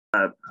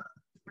Oh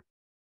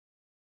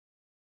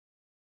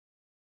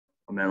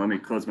man, let me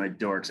close my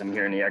door because I'm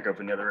hearing the echo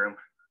from the other room.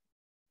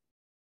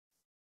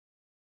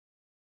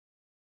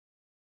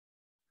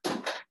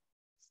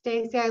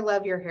 Stacy, I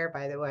love your hair,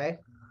 by the way.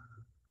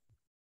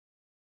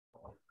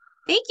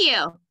 Thank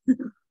you.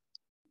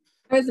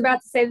 I was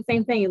about to say the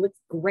same thing. It looks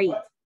great.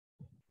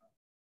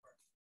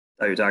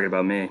 Oh, you're talking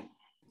about me,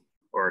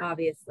 or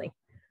obviously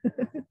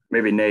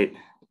maybe Nate.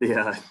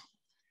 Yeah.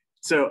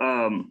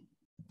 So,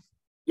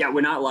 yeah,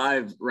 we're not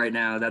live right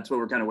now. That's what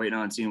we're kind of waiting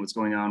on, seeing what's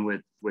going on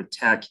with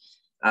tech.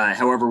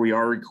 However, we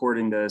are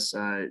recording this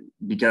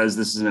because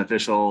this is an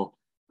official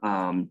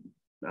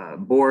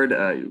board.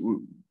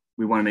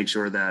 We want to make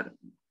sure that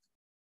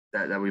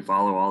we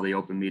follow all the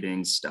open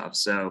meetings stuff.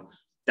 So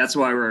that's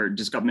why we're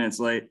just a couple minutes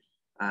late.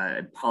 I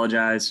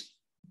apologize,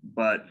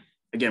 but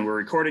again, we're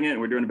recording it and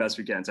we're doing the best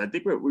we can. So I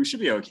think we should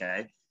be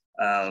okay.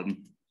 I,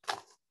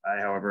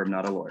 however, am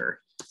not a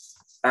lawyer.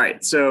 All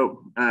right,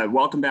 so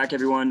welcome back,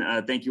 everyone.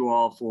 Thank you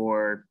all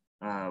for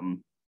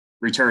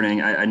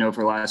returning. I know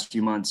for the last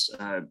few months,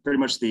 pretty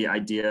much the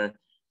idea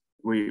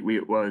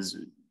was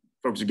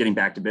folks are getting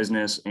back to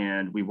business,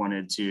 and we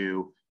wanted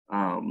to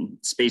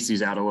space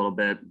these out a little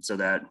bit so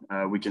that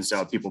we can still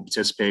have people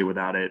participate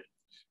without it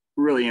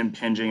really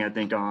impinging, I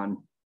think,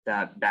 on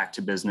that back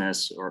to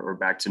business or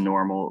back to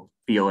normal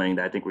feeling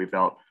that I think we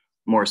felt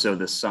more so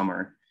this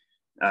summer.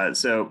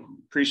 So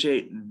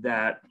appreciate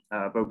that,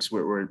 folks.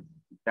 We're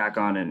back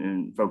on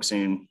and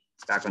focusing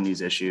back on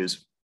these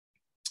issues.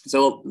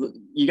 So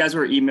you guys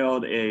were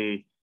emailed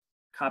a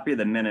copy of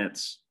the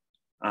minutes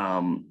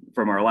from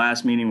our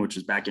last meeting, which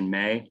was back in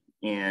May,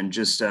 and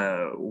just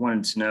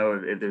wanted to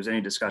know if there's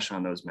any discussion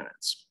on those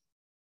minutes.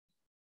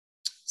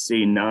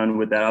 See none.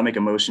 With that, I'll make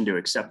a motion to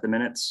accept the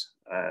minutes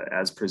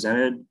as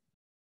presented.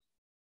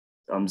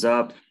 Thumbs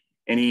up.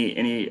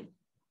 Any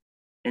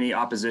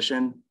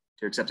opposition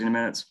to accepting the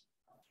minutes?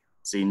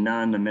 See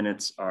none. The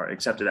minutes are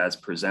accepted as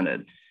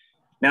presented.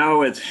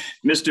 Now with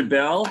Mr.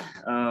 Bell,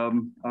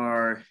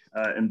 our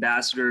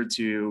ambassador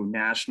to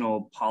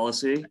national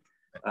policy,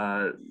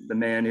 the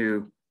man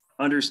who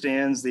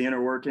understands the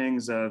inner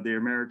workings of the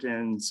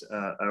Americans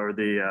or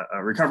the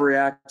Recovery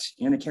Act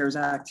and the CARES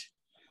Act,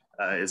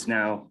 is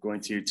now going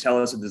to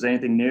tell us if there's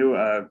anything new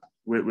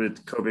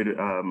with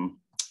COVID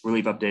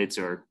relief updates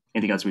or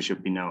anything else we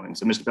should be knowing.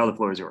 So Mr. Bell, the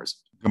floor is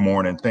yours. Good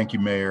morning. Thank you,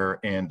 Mayor.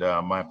 And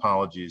my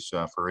apologies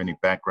for any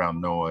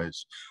background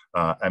noise.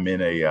 I'm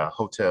in a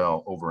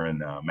hotel over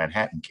in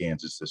Manhattan,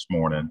 Kansas this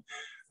morning.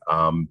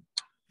 Good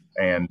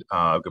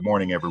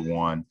morning,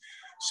 everyone.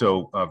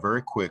 So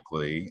very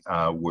quickly,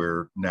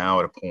 we're now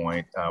at a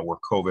point where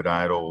COVID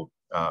idle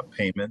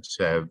payments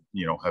have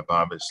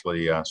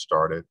obviously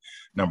started.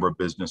 A number of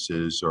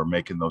businesses are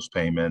making those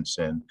payments,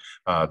 and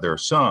there are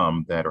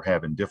some that are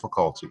having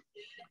difficulty.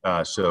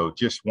 So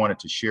just wanted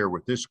to share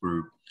with this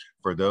group,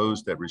 for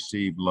those that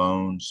receive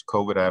loans,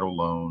 COVID idle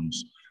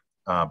loans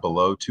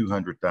below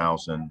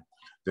 $200,000,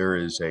 there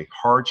is a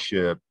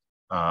hardship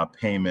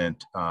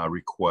payment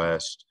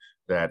request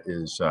that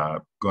is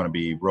going to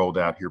be rolled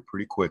out here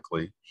pretty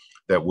quickly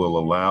that will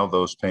allow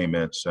those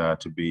payments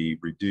to be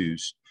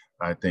reduced.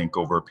 I think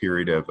over a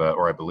period of,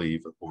 or I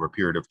believe over a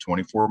period of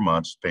 24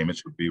 months,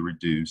 payments would be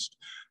reduced.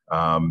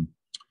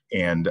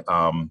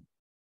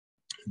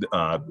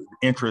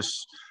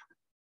 Interest,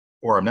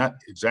 or I'm not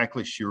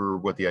exactly sure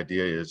what the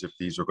idea is, if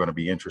these are going to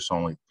be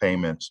interest-only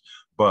payments,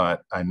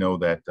 but I know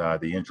that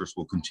the interest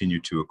will continue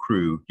to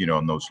accrue,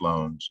 on those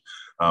loans.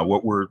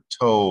 What we're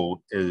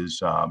told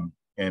is,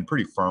 and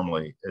pretty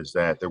firmly, is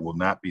that there will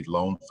not be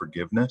loan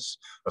forgiveness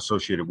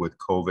associated with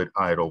COVID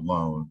idle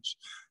loans.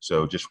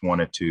 So just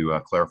wanted to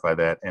clarify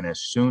that. And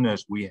as soon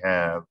as we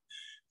have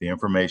the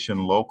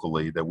information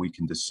locally that we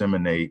can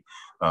disseminate,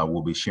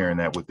 we'll be sharing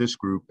that with this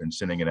group and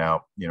sending it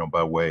out,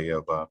 by way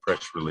of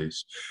press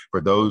release. For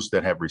those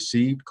that have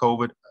received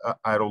COVID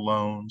idle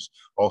loans,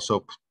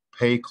 also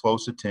pay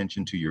close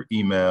attention to your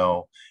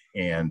email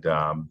and,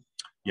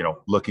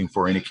 looking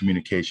for any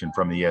communication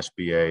from the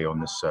SBA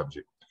on this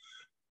subject.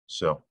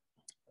 So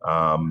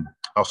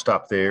I'll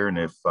stop there, and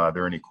if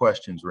there are any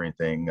questions or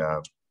anything,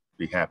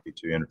 be happy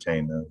to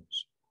entertain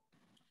those.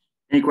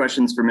 Any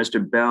questions for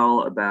Mr.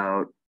 Bell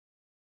about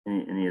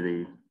any of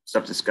the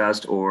stuff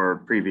discussed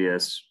or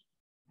previous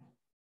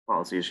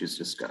policy issues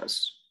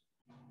discussed?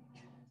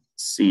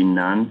 See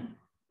none.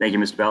 Thank you,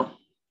 Mr. Bell.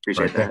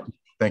 Appreciate that.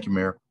 Thank you,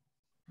 Mayor.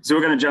 So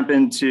we're going to jump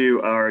into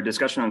our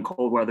discussion on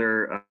cold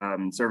weather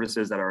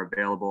services that are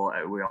available.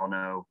 We all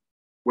know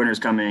winter's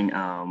coming.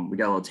 We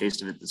got a little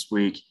taste of it this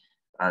week.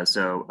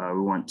 So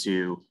we want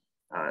to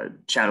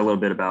chat a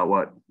little bit about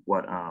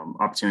what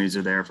opportunities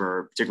are there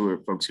for particular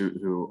folks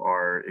who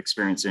are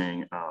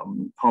experiencing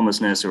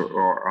homelessness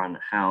or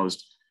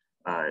unhoused,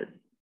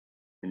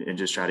 and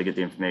just try to get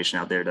the information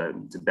out there to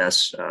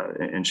best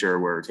ensure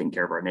we're taking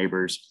care of our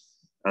neighbors.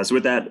 So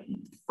with that,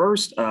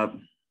 first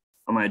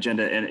on my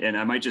agenda, and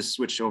I might just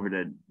switch over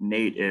to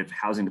Nate if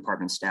housing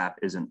department staff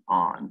isn't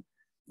on.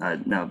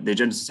 Now, the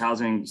agenda is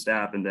housing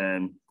staff, and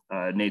then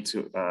Nate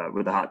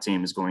with the hot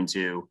team is going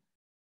to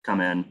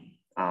come in.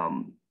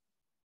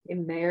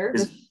 In there,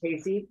 this is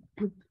Casey.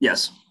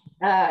 Yes.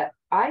 I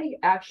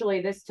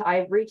actually,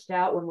 I reached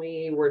out when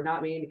we were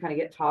not meaning to kind of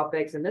get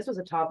topics, and this was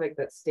a topic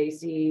that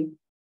Stacy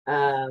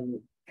kind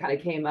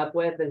of came up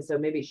with, and so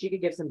maybe she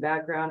could give some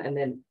background, and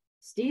then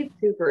Steve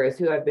Cooper is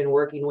who I've been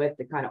working with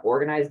to kind of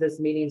organize this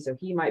meeting, so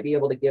he might be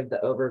able to give the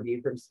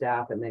overview from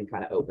staff and then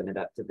kind of open it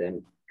up to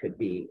them. Could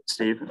be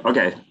Steve.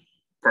 Okay,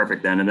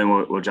 perfect then, and then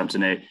we'll jump to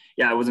Nate.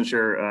 Yeah, I wasn't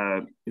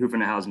sure who from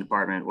the housing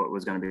department what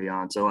was going to be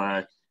on,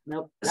 so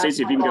nope.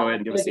 Stacey, if you can go ahead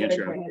and give us the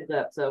intro. Heads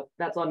up, so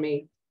that's on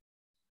me.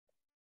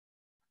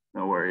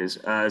 No worries.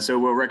 So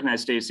we'll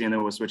recognize Stacy and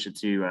then we'll switch it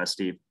to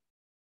Steve.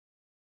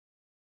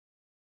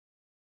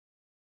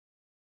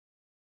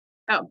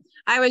 Oh,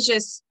 I was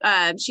just,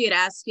 Casey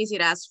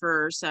had asked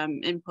for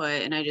some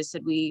input, and I just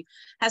said we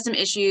had some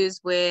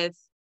issues with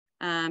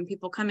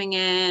people coming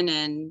in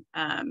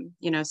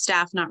and,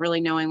 staff not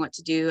really knowing what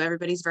to do.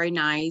 Everybody's very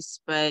nice,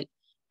 but,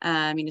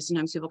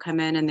 sometimes people come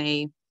in and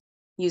they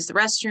use the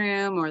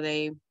restroom, or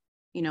they,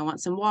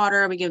 want some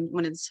water. We give,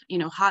 when it's,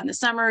 hot in the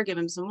summer, give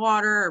them some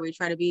water, or we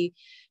try to be,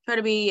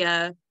 friendly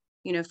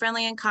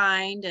and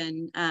kind.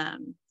 And,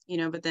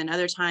 but then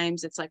other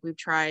times it's like, we've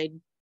tried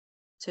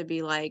to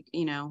be like,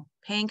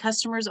 paying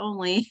customers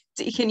only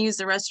so you can use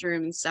the restroom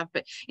and stuff.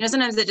 But,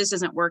 sometimes it just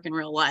doesn't work in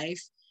real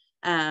life.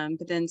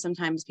 But then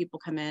sometimes people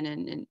come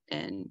in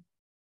and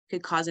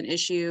could cause an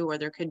issue, or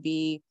there could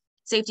be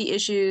safety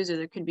issues, or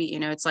there could be,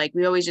 it's like,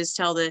 we always just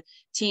tell the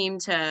team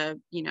to,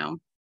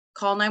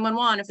 call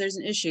 911 if there's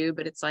an issue,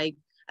 but it's like,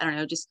 I don't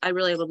know, just, I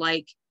really would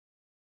like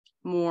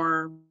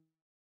more,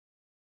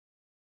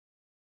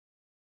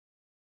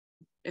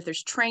 if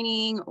there's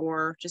training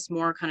or just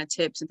more kind of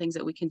tips and things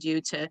that we can do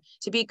to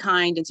be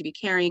kind and to be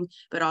caring,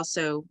 but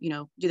also,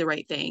 do the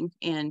right thing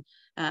and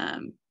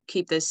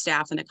keep the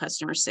staff and the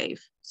customers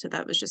safe. So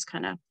that was just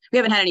kind of, we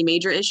haven't had any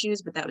major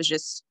issues, but that was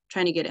just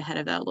trying to get ahead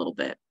of that a little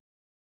bit.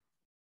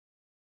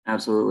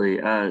 Absolutely.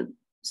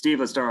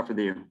 Steve, let's start off with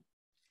you.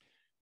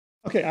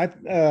 Okay,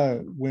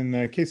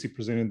 when Casey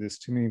presented this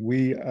to me,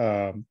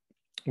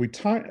 we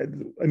talked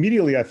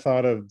immediately. I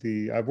thought of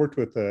I've worked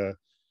with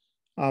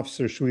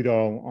Officer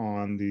Schwedal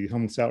on the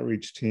homeless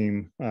outreach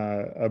team,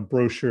 a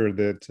brochure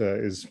that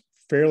is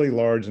fairly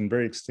large and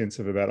very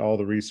extensive about all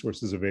the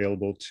resources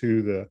available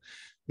to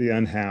the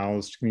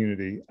unhoused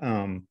community.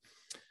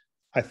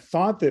 I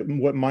thought that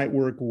what might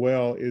work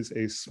well is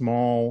a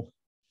small,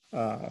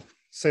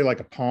 say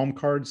like a palm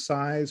card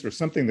size, or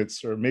something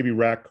that's, or maybe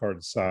rack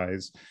card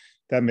size.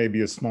 That may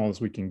be as small as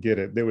we can get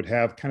it. They would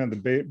have kind of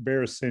the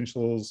bare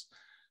essentials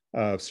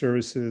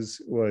services,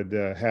 would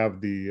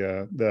have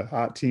the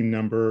hot team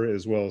number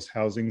as well as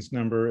housings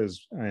number,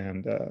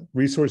 and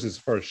resources as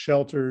far as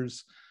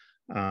shelters,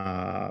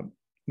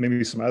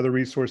 maybe some other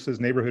resources,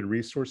 neighborhood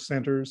resource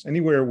centers,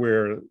 anywhere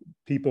where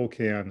people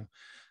can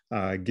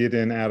get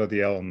in out of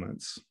the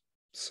elements.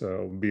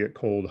 So be it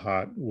cold,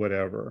 hot,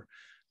 whatever.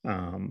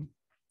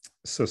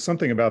 So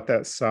something about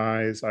that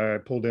size. I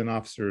pulled in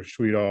Officer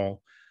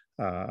Schwedal,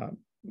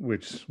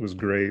 which was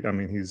great. I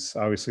mean, he's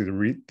obviously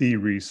the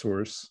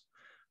resource.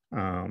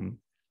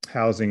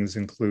 Housing's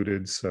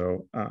included.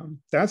 So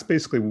that's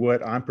basically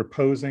what I'm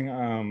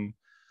proposing.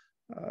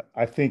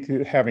 I think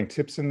having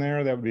tips in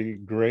there, that would be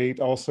great.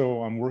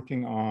 Also, I'm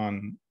working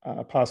on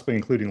possibly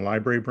including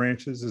library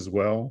branches as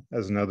well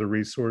as another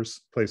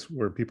resource place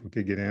where people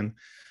could get in.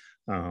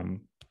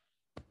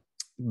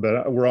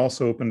 But we're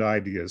also open to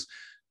ideas.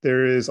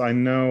 There is, I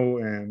know,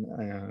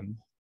 and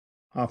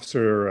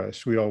Officer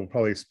Schwedal will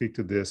probably speak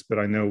to this, but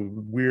I know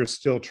we're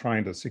still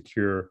trying to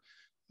secure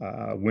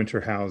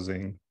winter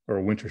housing or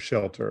winter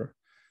shelter.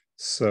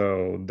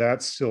 So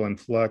that's still in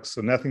flux.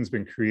 So nothing's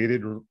been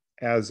created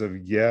as of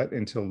yet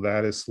until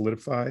that is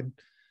solidified.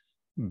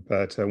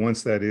 But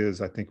once that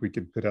is, I think we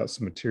could put out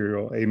some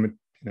material,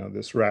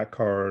 this rack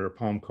card or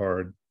palm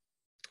card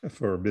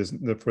for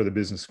the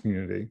business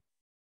community.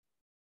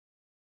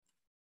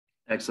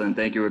 Excellent.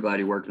 Thank you. We're glad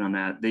you're working on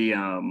that.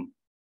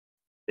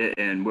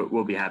 And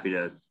we'll be happy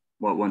to,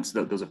 once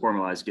those are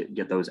formalized,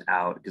 get those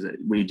out, because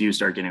we do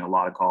start getting a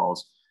lot of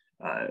calls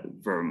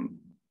from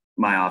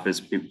my office,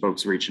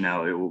 folks reaching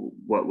out.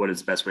 What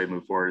is the best way to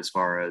move forward as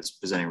far as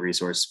presenting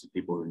resources for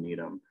people who need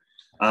them?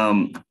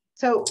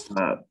 So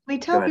we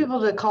tell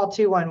people to call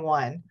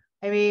 211.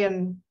 I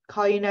mean,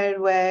 call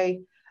United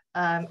Way,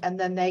 and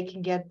then they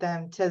can get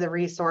them to the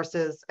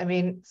resources. I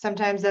mean,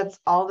 sometimes that's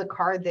all the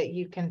card that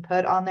you can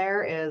put on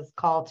there is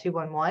call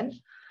 211.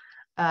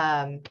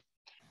 I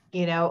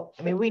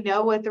mean, we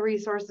know what the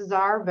resources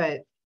are,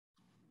 but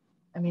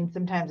I mean,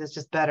 sometimes it's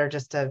just better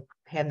just to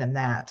hand them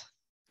that.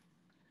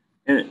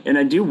 And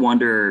I do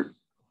wonder,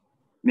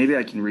 maybe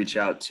I can reach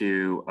out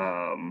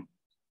to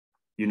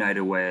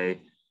United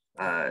Way,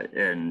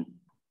 and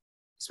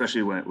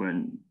especially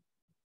when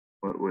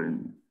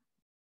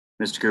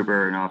Mr.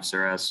 Cooper and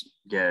Officer S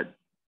get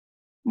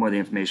more of the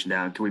information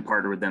down, can we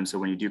partner with them so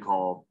when you do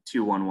call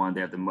 211,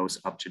 they have the most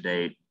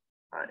up-to-date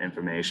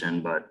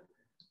information? But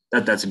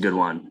that's a good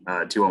one.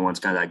 211 is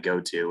kind of that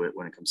go-to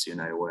when it comes to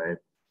United Way.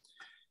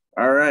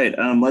 All right,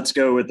 let's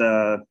go with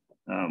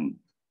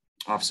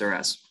Officer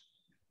S.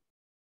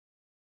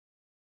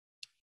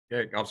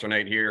 Yeah, Officer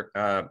Nate here.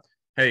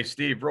 Hey,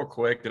 Steve, real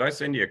quick, did I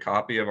send you a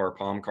copy of our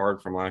palm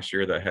card from last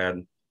year that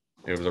had,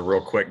 it was a real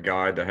quick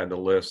guide that had the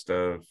list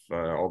of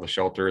all the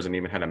shelters and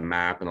even had a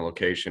map and the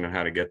location and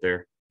how to get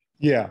there?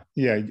 Yeah,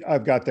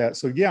 I've got that.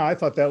 So yeah, I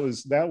thought that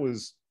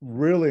was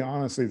really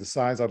honestly the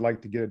size I'd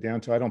like to get it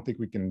down to. I don't think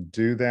we can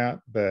do that,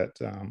 but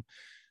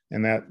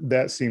and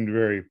that seemed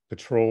very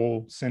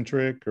patrol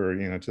centric, or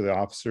to the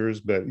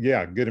officers. But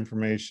yeah, good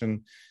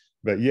information.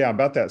 But yeah,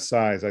 about that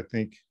size, I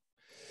think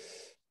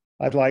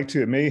I'd like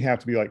to. It may have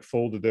to be like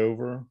folded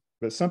over,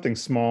 but something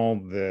small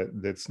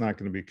that's not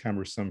going to be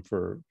cumbersome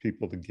for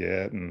people to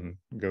get and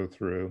go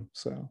through.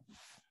 So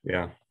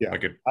yeah, I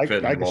could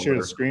share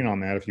the screen on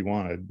that if you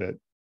wanted, but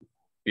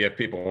yeah, if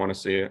people want to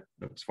see it,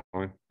 that's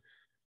fine.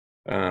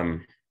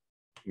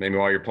 Maybe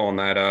while you're pulling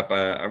that up,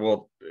 I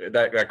will,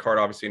 that card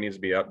obviously needs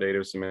to be updated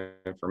with some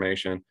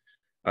information.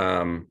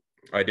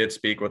 I did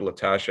speak with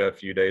Latasha a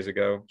few days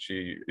ago.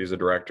 She is a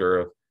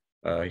director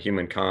of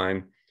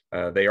Humankind.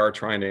 They are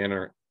trying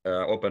to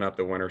open up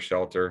the winter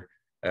shelter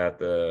at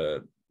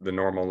the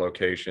normal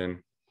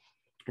location,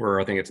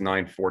 where I think it's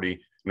 940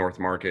 North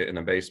Market, in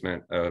the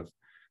basement of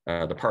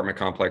the apartment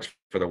complex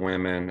for the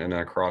women, and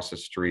then across the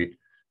street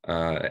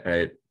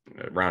at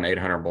around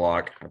 800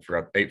 block, I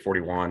forgot,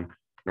 841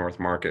 North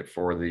Market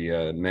for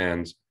the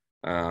men's.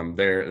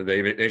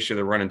 The issue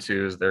they're running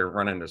to is they're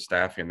running to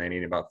staffing. They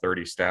need about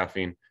 30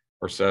 staffing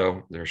or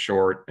so. They're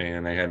short,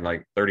 and they had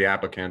like 30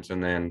 applicants,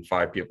 and then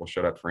 5 people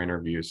showed up for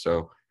interviews.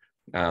 So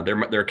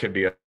there could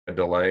be a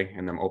delay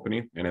in them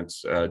opening, and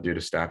it's due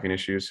to staffing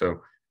issues.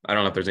 So I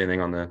don't know if there's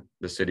anything on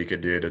the city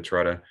could do to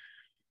try to,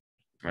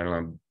 I don't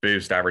know,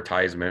 boost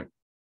advertisement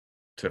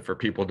for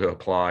people to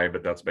apply,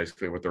 but that's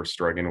basically what they're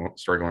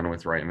struggling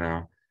with right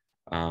now.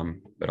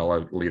 But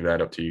I'll leave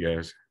that up to you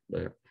guys.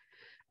 But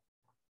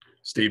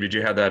Steve, did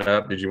you have that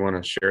up? Did you want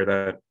to share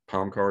that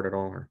palm card at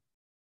all? Or?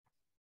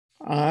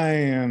 I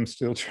am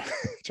still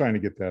trying to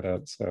get that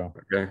up. So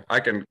okay,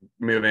 I can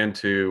move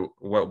into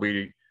what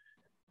we,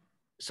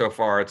 so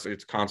far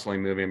it's constantly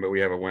moving, but we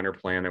have a winter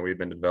plan that we've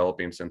been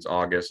developing since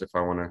August. If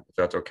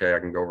that's okay, I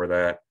can go over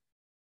that.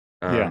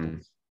 Yeah.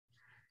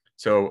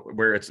 So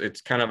where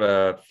it's kind of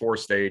a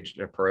 4-stage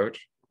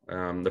approach.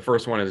 The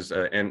first one is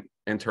an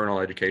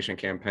internal education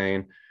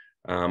campaign.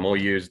 We'll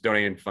use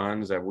donated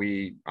funds that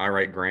I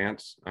write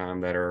grants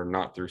that are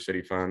not through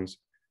city funds,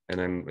 and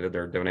then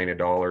they're donated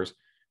dollars.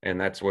 And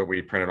that's what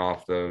we printed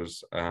off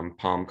those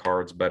palm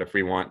cards. But if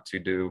we want to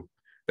do,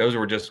 those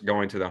were just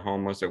going to the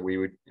homeless that we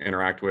would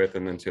interact with,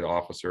 and then to the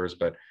officers.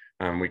 But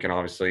we can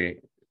obviously,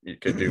 you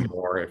could do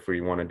more if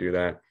we want to do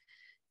that.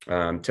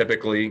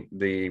 Typically,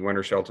 the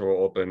winter shelter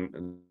will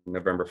open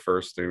November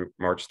 1st through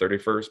March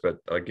 31st. But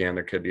again,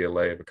 there could be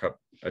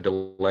a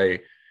delay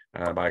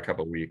by a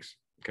couple of weeks.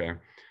 Okay.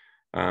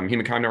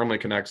 Humankind normally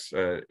connects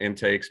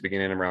intakes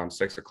beginning around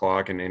 6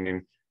 o'clock and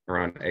ending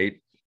around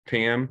 8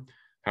 p.m.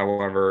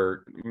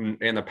 However,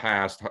 in the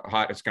past,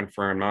 it's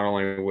confirmed not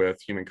only with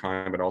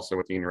Humankind, but also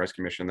with the Union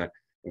Rescue Mission that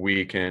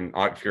we can,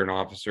 if you're an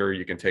officer,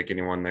 you can take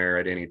anyone there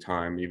at any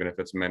time, even if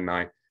it's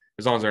midnight,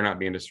 as long as they're not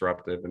being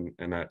disruptive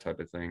and that type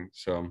of thing.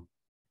 So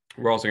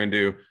we're also going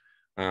to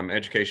do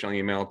educational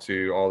email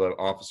to all the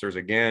officers,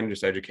 again,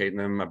 just educating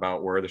them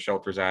about where the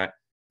shelter's at,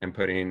 and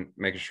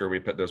making sure we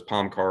put those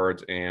palm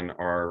cards and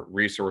our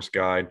resource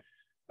guide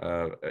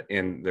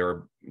in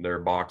their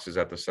boxes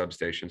at the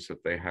substation, so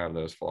that they have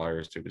those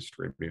flyers to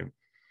distribute.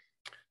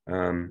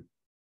 Now,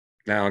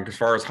 as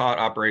far as hot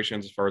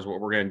operations, as far as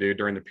what we're going to do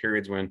during the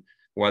periods when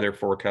weather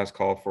forecasts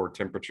call for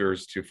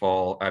temperatures to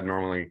fall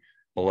abnormally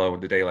below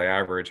the daily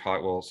average,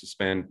 HOT will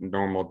suspend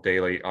normal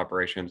daily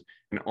operations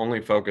and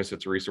only focus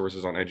its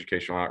resources on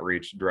educational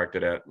outreach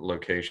directed at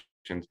locations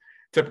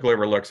typically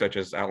overlooked, such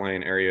as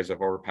outlying areas of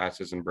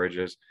overpasses and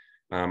bridges.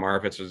 Our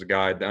efforts is to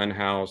guide the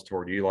unhoused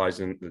toward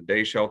utilizing the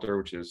day shelter,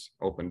 which is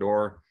Open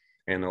Door,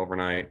 and the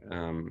overnight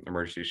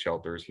emergency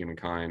shelters,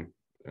 Humankind,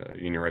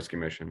 Union Rescue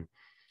Mission.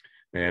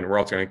 And we're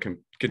also going to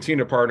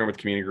continue to partner with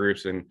community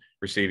groups in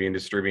receiving and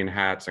distributing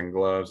hats and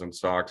gloves and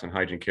socks and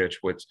hygiene kits,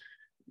 which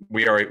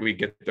we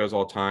get those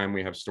all the time.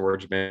 We have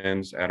storage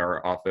bins at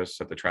our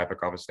office, at the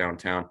traffic office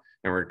downtown,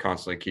 and we're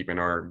constantly keeping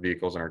our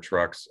vehicles and our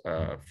trucks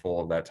full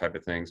of that type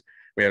of things.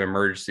 We have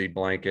emergency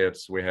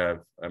blankets. We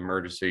have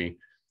emergency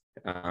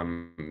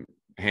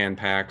hand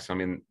packs. I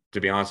mean,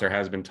 to be honest, there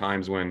has been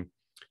times when,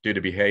 due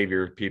to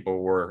behavior, people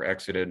were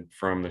exited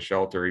from the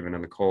shelter, even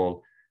in the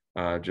cold,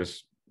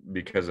 just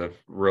because of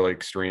really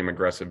extreme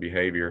aggressive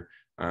behavior.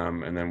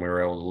 And then we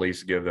were able to at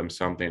least give them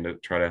something to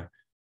try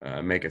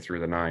to make it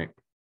through the night.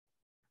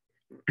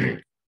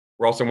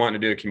 We're also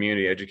wanting to do a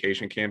community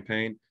education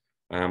campaign.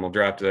 We'll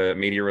draft a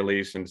media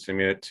release and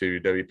submit it to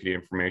WPD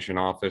Information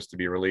Office to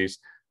be released.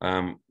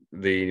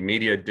 The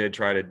media did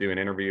try to do an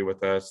interview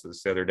with us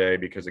this other day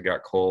because it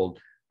got cold,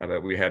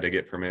 but we had to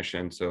get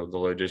permission. So the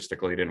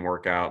logistically didn't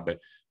work out, but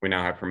we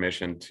now have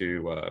permission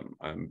to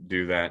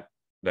do that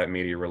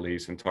media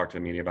release and talk to the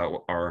media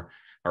about our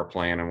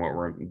plan and what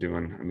we're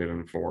doing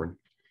moving forward.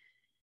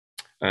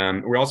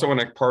 We also want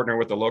to partner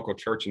with the local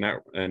church and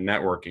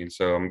networking.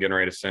 So I'm getting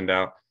ready to send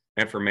out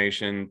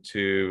information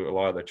to a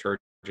lot of the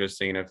churches,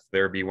 seeing if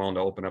they'd be willing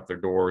to open up their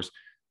doors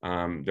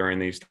during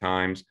these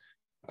times.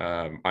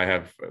 I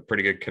have a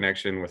pretty good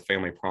connection with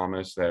Family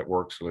Promise that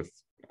works with,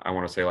 I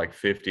want to say, like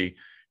 50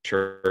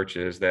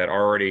 churches that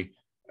already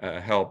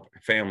help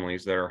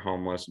families that are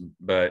homeless,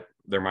 but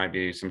there might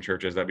be some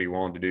churches that be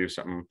willing to do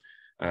something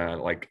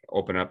like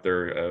open up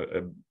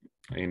their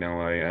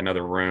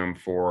another room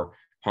for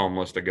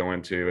homeless to go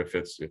into if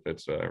it's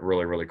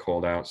really, really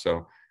cold out.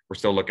 So we're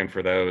still looking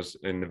for those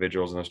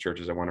individuals in those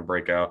churches that want to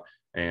break out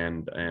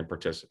and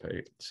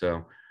participate.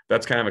 So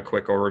that's kind of a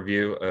quick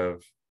overview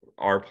of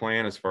our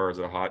plan as far as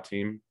a hot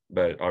team,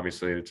 but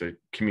obviously it's a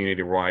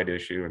community-wide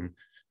issue and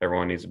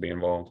everyone needs to be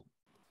involved.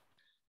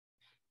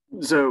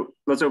 So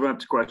let's open up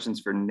to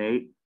questions for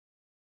Nate.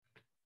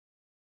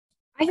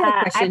 I have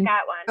a question.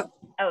 I've got one.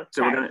 Oh,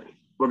 so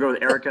we'll go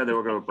with Erica, then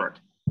we'll go with Brooke.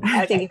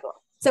 Okay, cool.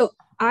 So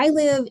I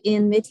live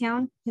in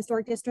Midtown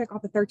Historic District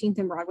off of 13th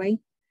and Broadway,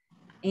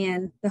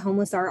 and the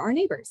homeless are our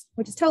neighbors,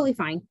 which is totally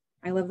fine.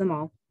 I love them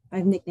all.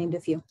 I've nicknamed a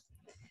few.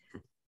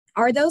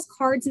 Are those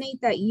cards,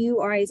 Nate, that you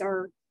guys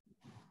are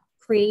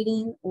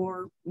creating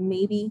or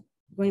maybe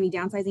going to be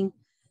downsizing,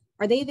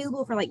 are they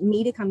available for like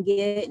me to come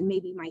get and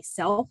maybe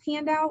myself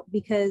hand out?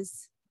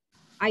 Because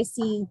I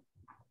see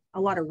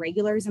a lot of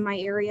regulars in my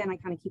area and I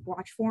kind of keep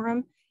watch for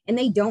them and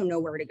they don't know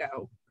where to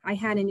go. I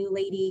had a new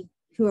lady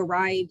who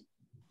arrived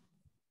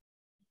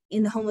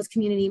in the homeless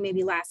community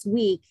maybe last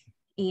week,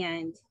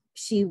 and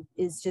she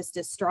is just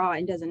distraught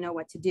and doesn't know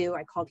what to do.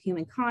 I called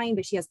Humankind,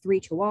 but she has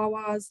 3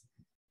 Chihuahuas.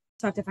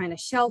 So I have to find a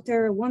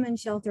shelter, a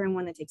woman's shelter, and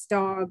one that takes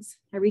dogs.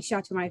 I reached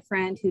out to my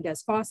friend who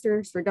does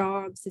fosters for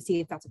dogs to see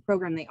if that's a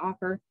program they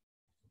offer.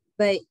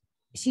 But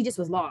she just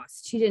was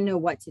lost. She didn't know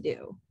what to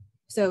do.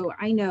 So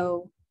I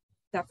know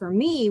that for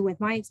me, with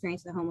my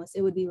experience with the homeless,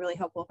 it would be really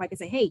helpful if I could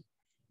say, hey,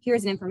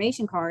 here's an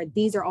information card.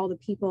 These are all the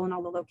people and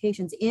all the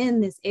locations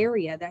in this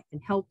area that can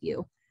help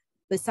you,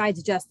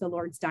 besides just the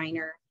Lord's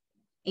Diner,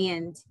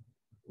 and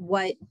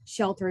what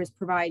shelters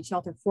provide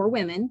shelter for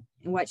women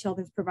and what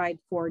shelters provide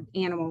for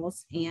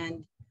animals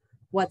and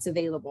what's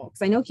available.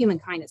 Because I know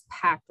Humankind is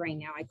packed right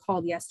now. I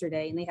called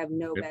yesterday and they have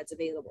no beds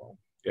available.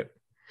 Yep.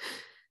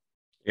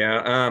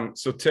 Yeah.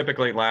 So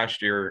typically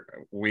last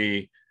year,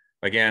 we,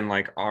 again,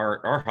 like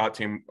our hot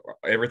team,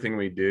 everything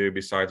we do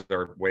besides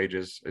our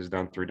wages is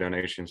done through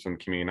donations from the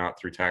community, not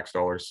through tax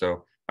dollars.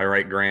 So I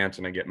write grants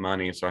and I get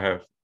money. So I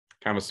have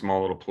kind of a small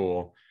little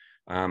pool.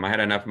 I had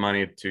enough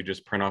money to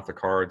just print off the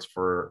cards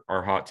for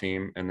our hot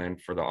team and then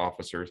for the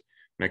officers.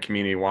 And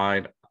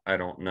community-wide, I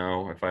don't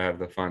know if I have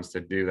the funds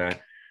to do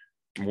that.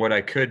 What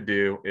I could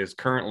do is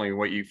currently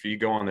if you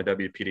go on the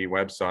WPD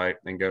website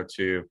and go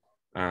to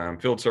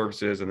field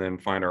services and then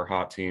find our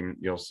hot team,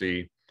 you'll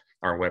see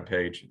our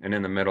webpage. And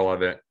in the middle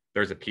of it,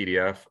 there's a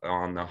PDF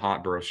on the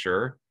hot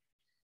brochure.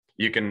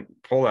 You can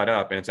pull that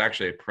up and it's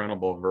actually a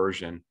printable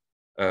version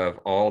of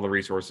all the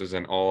resources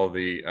and all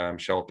the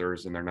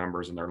shelters and their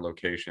numbers and their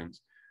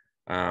locations.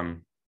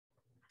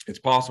 It's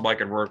possible I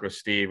could work with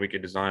Steve. We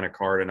could design a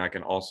card and I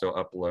can also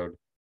upload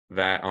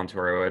that onto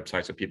our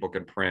website so people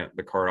can print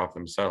the card off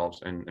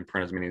themselves and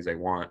print as many as they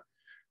want.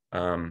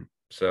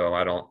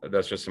 So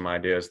that's just some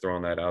ideas,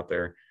 throwing that out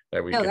there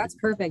that we No, that's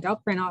perfect. I'll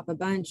print off a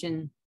bunch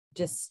and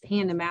just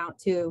hand them out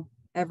to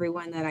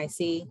everyone that I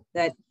see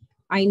that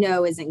I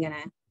know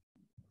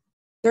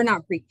they're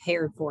not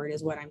prepared for it,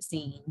 is what I'm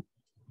seeing.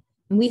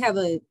 And we have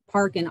a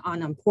park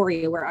on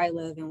Emporia where I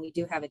live, and we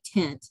do have a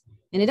tent,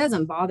 and it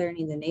doesn't bother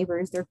any of the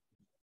neighbors. They're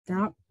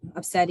not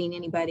upsetting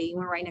anybody.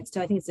 We're right next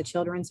to, I think it's the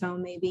children's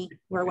home, maybe.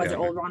 Where was it?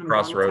 Old Ron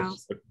Crossroads.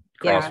 House?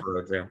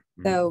 Crossroads, yeah.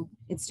 So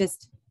it's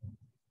just,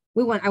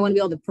 I want to be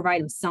able to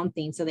provide them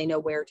something so they know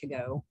where to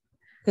go,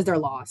 because they're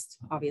lost,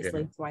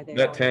 obviously. That's why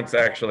that tent's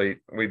actually,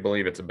 we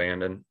believe it's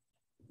abandoned.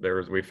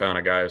 We found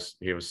a guy,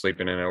 he was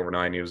sleeping in it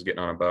overnight and he was getting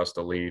on a bus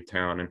to leave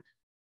town, and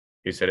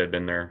he said it had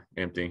been there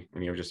empty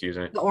and he was just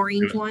using it. The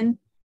orange one?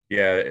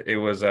 Yeah, it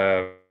was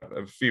a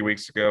few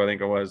weeks ago, I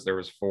think it was. There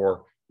was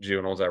 4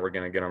 juveniles that were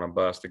going to get on a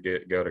bus to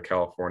go to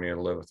California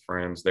to live with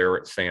friends. They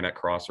were staying at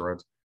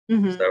Crossroads.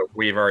 Mm-hmm. So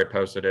we've already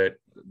posted it.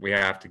 We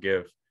have to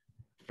give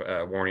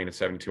warning in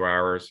 72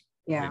 hours,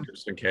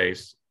 just in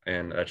case,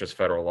 and that's just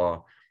federal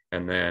law.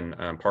 And then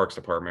Parks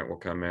Department will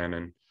come in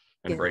and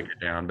break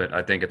it down. But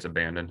I think it's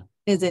abandoned.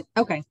 Is it?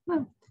 Okay.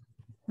 Well,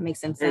 that makes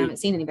sense. I haven't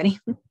seen anybody.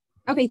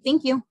 Okay,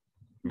 thank you.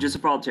 Just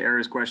to follow up to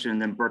Era's question,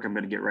 and then Brooke, I'm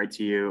going to get right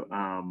to you.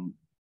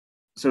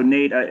 So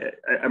Nate,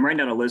 I'm writing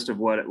down a list of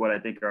what I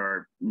think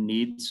are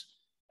needs,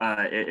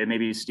 and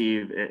maybe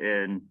Steve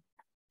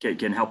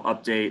can help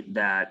update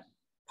that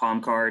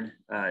palm card.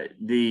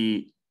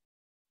 If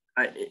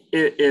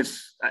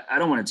I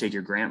don't want to take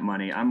your grant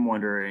money, I'm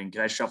wondering,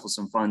 can I shuffle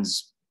some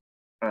funds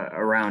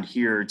around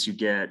here to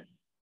get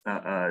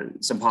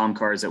some palm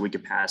cards that we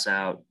could pass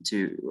out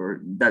to,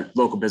 or that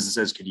local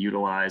businesses could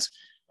utilize,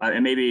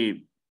 and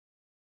maybe.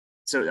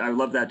 So I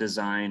love that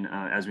design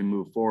as we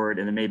move forward,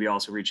 and then maybe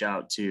also I'll reach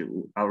out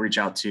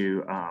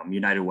to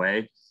United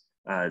Way,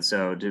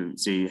 so to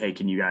see, hey,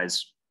 can you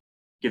guys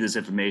give this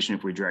information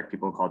if we direct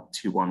people, call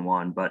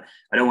 211? But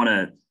I don't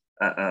want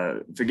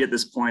forget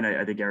this point.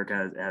 I think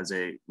Erica has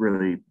a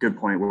really good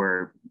point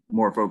where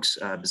more folks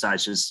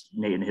besides just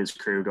Nate and his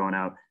crew going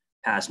out,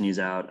 passing these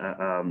out.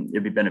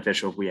 It'd be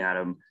beneficial if we had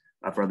them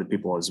for other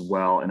people as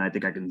well. And I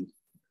think I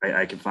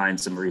can find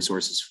some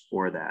resources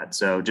for that.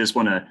 So just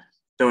want to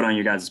throw it on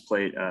you guys'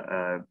 plate.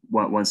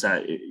 Once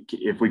that,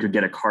 if we could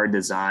get a card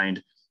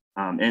designed,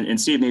 and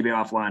Steve, maybe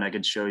offline, I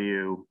could show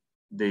you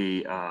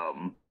the,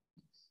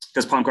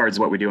 because palm cards is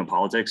what we do in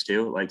politics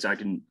too. Like, so I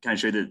can kind of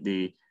show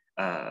you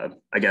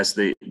I guess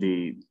the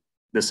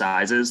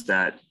sizes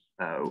that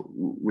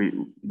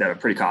that are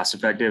pretty cost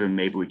effective, and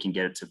maybe we can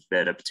get it to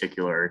fit a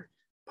particular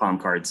palm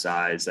card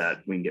size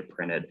that we can get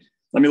printed.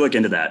 Let me look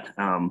into that.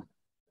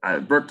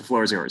 Brooke, the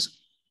floor is yours.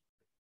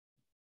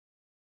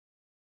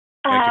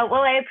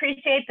 Well, I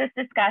appreciate this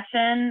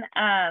discussion.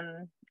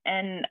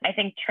 And I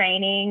think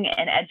training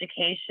and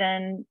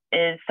education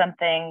is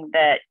something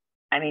that,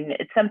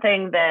 it's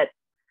something that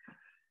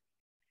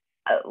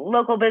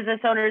local business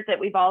owners that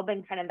we've all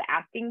been kind of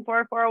asking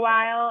for a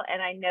while.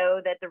 And I know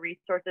that the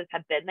resources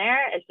have been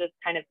there. It's just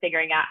kind of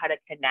figuring out how to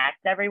connect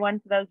everyone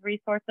to those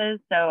resources.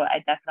 So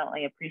I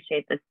definitely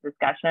appreciate this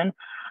discussion.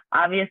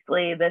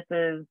 Obviously, this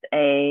is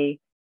a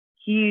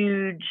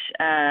huge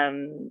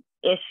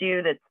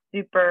issue that's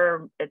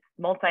it's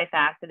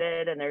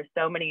multifaceted, and there's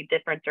so many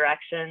different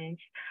directions.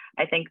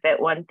 I think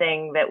that one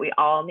thing that we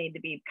all need to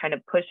be kind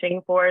of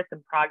pushing for is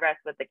some progress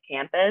with the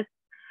campus.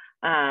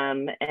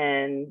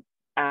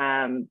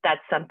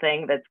 That's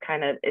something that's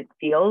it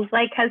feels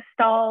like has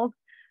stalled.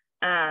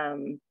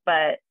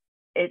 But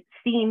it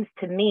seems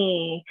to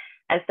me,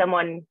 as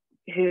someone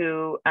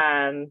who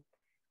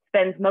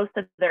spends most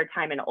of their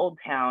time in Old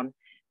Town,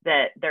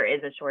 that there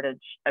is a shortage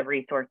of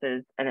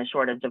resources and a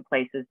shortage of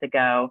places to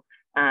go.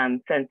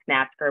 Since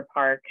NASCAR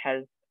Park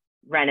has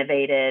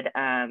renovated,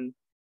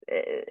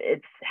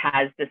 it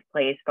has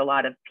displaced a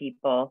lot of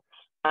people,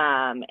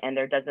 and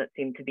there doesn't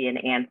seem to be an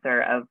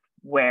answer of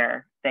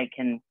where they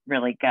can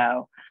really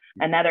go.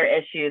 Another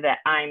issue that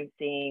I'm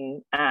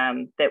seeing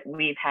that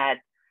we've had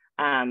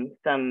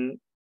some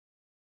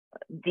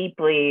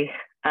deeply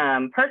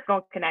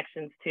personal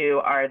connections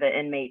to are the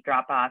inmate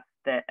drop-offs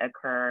that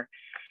occur.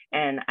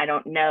 And I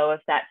don't know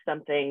if that's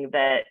something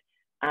that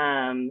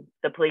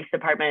the police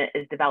department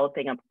is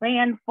developing a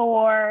plan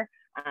for,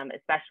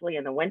 especially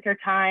in the winter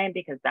time,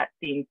 because that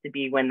seems to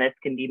be when this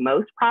can be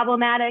most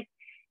problematic,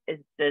 is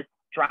just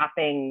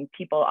dropping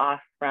people off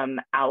from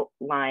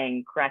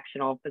outlying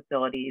correctional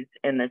facilities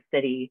in the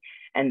city,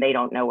 and they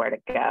don't know where to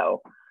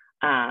go.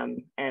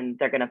 And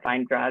they're going to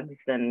find drugs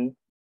and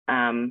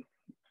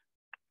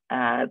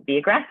be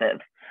aggressive.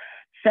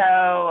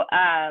 So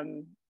I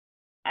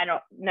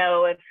don't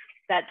know if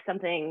that's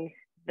something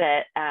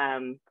that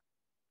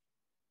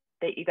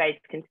that you guys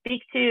can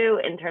speak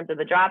to in terms of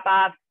the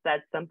drop-offs.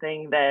 That's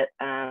something that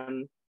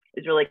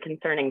is really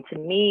concerning to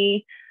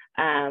me.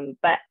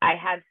 But I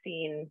have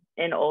seen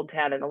in Old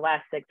Town in the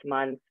last 6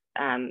 months,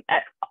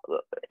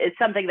 it's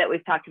something that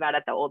we've talked about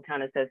at the Old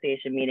Town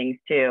Association meetings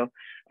too,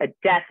 a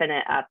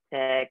definite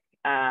uptick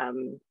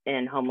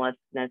in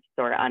homelessness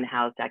or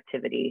unhoused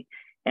activity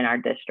in our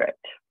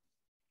district.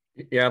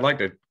 Yeah, I'd like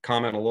to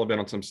comment a little bit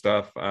on some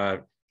stuff.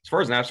 As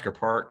far as NASCAR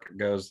Park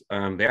goes,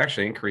 they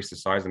actually increased the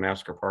size of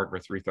NASCAR Park by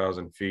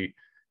 3,000 feet,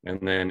 and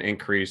then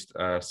increased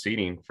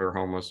seating for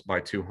homeless by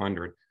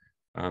 200.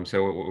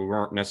 So we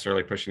weren't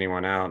necessarily pushing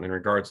anyone out. In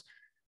regards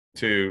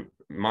to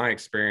my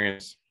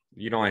experience,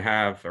 you'd only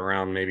have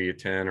around maybe a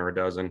 10 or a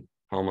dozen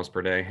homeless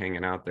per day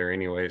hanging out there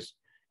anyways.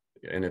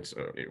 And it's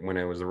when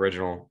it was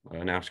original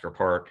NASCAR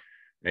Park.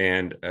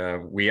 And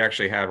we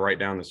actually have right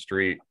down the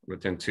street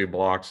within 2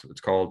 blocks,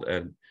 it's called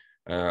an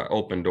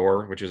Open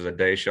Door, which is a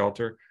day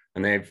shelter.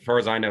 And they, as far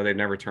as I know, they've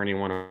never turned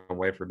anyone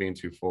away for being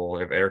too full.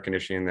 They have air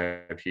conditioning, they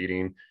have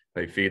heating,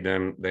 they feed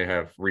them, they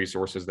have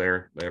resources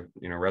there. They have,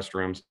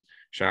 restrooms,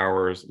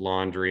 showers,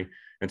 laundry.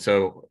 And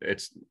so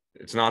it's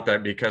not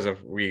that because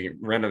of we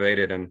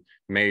renovated and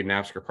made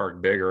NASCAR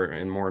Park bigger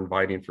and more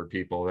inviting for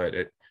people that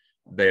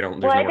they don't.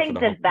 Well, I think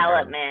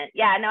development.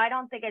 Yeah, no, I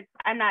don't think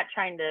I'm not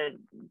trying to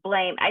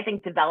blame. I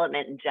think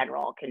development in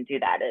general can do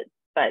that.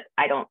 But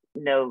I don't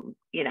know,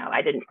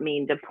 I didn't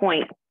mean to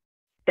point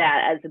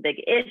that as a big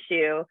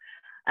issue.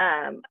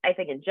 I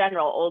think in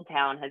general, Old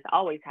Town has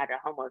always had a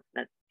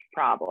homelessness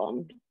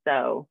problem.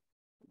 So,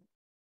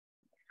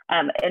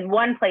 in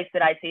one place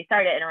that I see,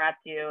 sorry to interrupt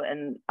you,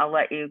 and I'll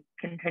let you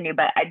continue,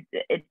 but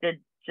it did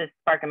just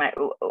spark in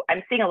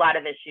I'm seeing a lot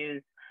of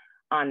issues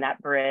on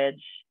that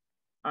bridge,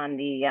 on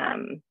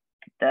the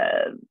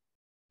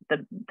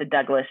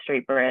Douglas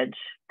Street Bridge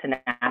to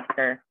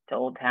NASCAR to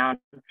Old Town.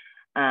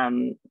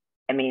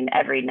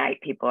 Every night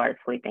people are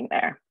sleeping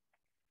there.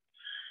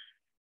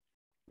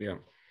 Yeah.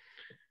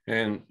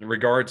 And in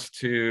regards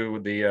to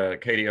the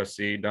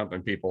KDOC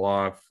dumping people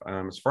off,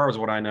 as far as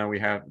what I know,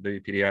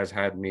 the PD has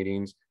had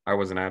meetings. I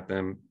wasn't at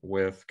them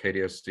with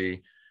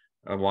KDOC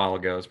a while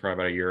ago. It's probably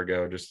about a year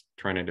ago, just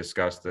trying to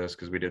discuss this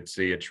because we did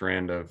see a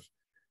trend of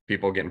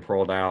people getting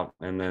paroled out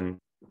and then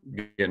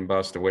getting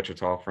bused to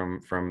Wichita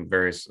from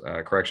various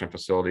correction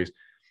facilities.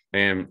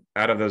 And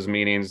out of those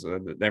meetings,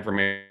 the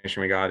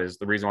information we got is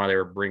the reason why they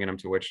were bringing them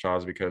to Wichita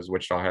is because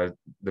Wichita has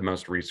the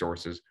most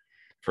resources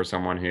for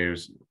someone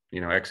who's,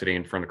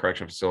 exiting from the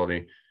correction facility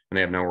and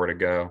they have nowhere to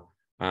go.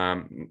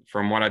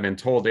 From what I've been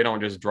told, they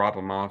don't just drop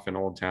them off in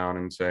Old Town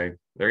and say,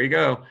 there you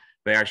go.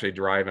 They actually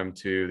drive them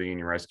to the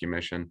Union Rescue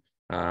Mission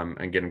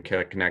and get them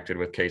connected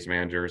with case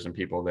managers and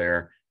people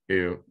there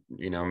who,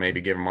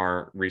 maybe give them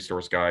our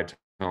resource guide, to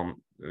tell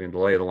them the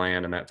lay of the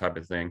land and that type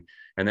of thing.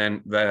 And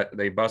then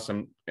they bus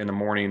them in the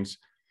mornings,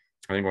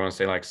 I think we want to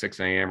say like 6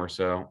 a.m. or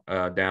so,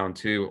 down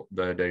to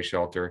the day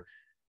shelter.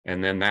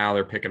 And then now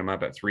they're picking them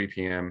up at 3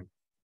 p.m.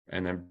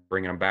 and then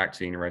bringing them back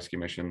to Union Rescue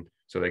Mission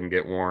so they can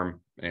get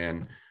warm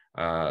and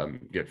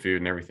get food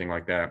and everything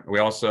like that. We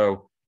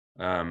also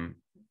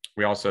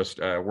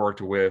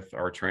worked with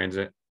our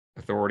transit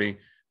authority,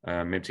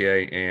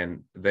 MTA,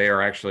 and they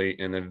are actually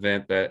in the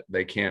event that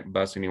they can't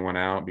bus anyone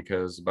out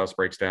because the bus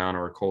breaks down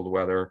or cold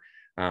weather,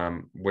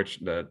 which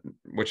the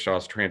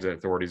Wichita's transit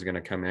authority is going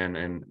to come in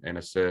and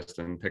assist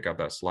and pick up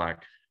that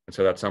slack. And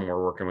so that's something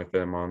we're working with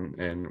them on,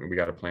 and we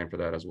got a plan for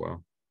that as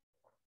well.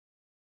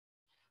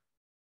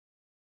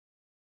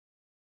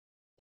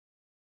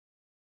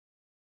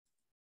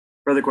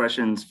 Further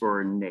questions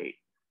for Nate?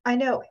 I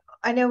know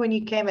when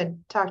you came and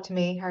talked to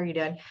me, how are you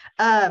doing?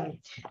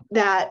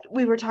 That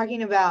we were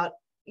talking about,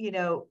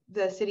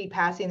 the city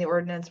passing the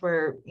ordinance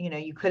where,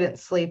 you couldn't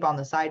sleep on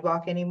the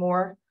sidewalk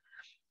anymore.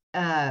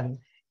 Are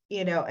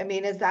we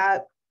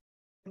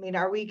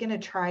going to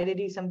try to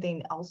do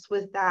something else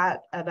with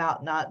that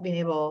about not being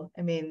able,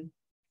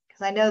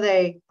 because I know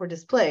they were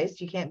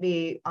displaced. You can't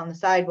be on the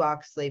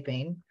sidewalk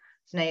sleeping.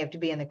 So now you have to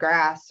be in the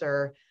grass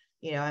or,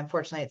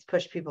 unfortunately it's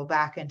pushed people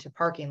back into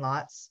parking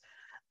lots.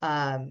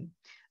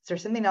 Is there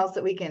something else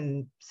that we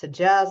can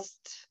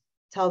suggest,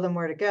 tell them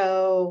where to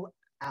go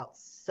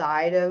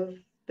outside of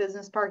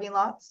business parking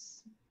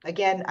lots?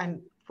 Again,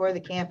 I'm for the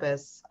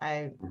campus.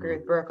 I agree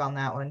with Brooke on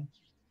that one.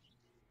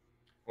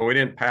 Well, we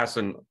didn't pass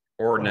an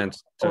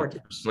ordinance to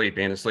sleep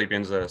in.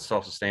 Sleeping is a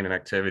self-sustaining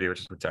activity,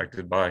 which is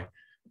protected by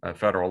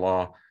federal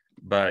law,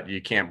 but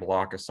you can't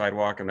block a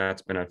sidewalk, and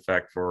that's been in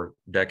effect for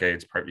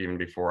decades, probably even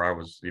before I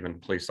was even a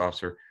police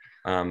officer.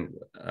 But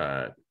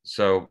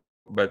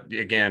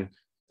again,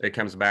 it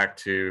comes back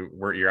to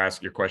where you're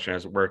asking your question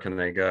is where can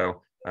they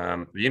go?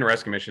 The Union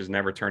Rescue Mission has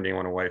never turned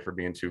anyone away for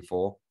being too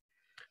full.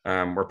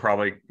 We're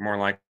probably more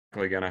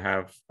likely going to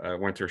have a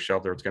winter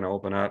shelter that's going to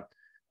open up.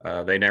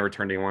 They never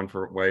turned anyone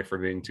away for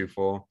being too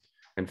full.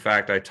 In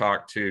fact, I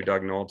talked to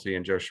Doug Nolte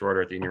and Joe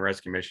Shorter at the Union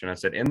Rescue Mission. I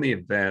said, in the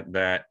event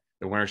that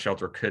the winter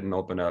shelter couldn't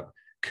open up,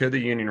 could the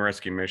Union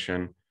Rescue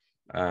Mission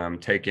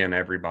take in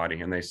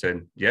everybody? And they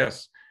said,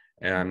 yes.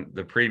 And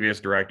the previous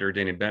director,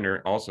 Danny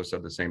Bender, also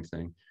said the same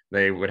thing.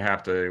 They would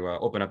have to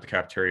open up the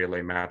cafeteria,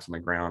 lay mats on the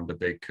ground, but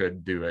they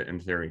could do it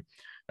in theory.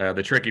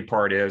 The tricky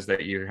part is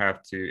that you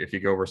have to, if you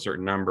go over a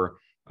certain number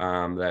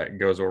that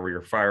goes over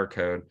your fire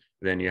code,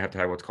 then you have to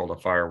have what's called a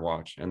fire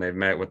watch. And they've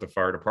met with the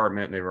fire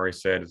department, and they've already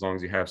said, as long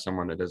as you have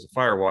someone that does a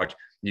fire watch,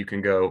 you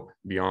can go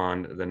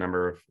beyond the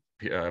number of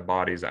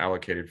bodies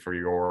allocated for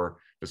your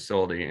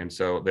facility. And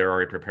so they're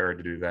already prepared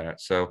to do that.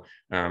 So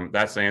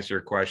that's the answer to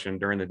your question.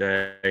 During the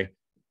day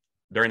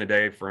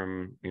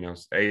from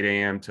 8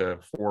 a.m. to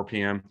 4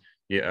 p.m.,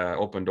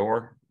 open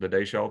door, the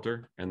day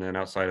shelter. And then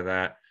outside of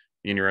that,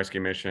 Union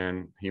Rescue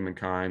Mission,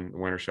 Humankind, the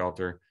winter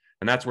shelter.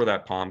 And that's where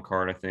that palm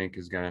card, I think,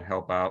 is going to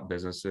help out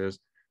businesses.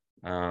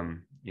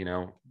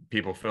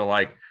 People feel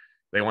like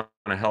they want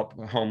to help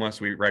the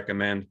homeless. We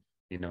recommend,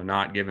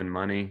 not giving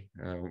money.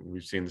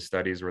 We've seen the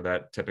studies where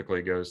that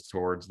typically goes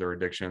towards their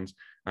addictions,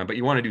 but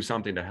you want to do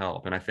something to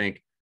help. And I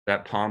think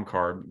that palm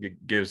card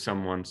gives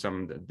someone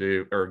something to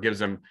do, or gives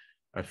them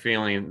a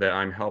feeling that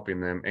I'm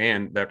helping them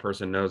and that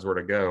person knows where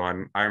to go.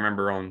 I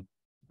remember on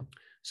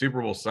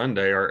Super Bowl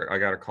Sunday, I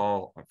got a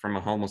call from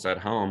a homeless at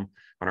home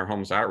on our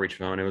homeless outreach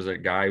phone. It was a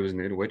guy who was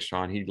new to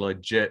Wichita, and he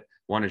legit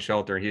wanted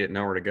shelter. He didn't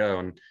know where to go.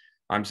 And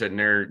I'm sitting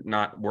there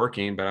not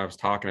working, but I was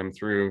talking him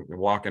through,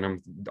 walking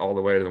him all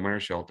the way to the winter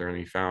shelter, and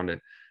he found it.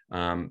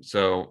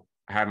 So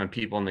having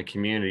people in the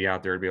community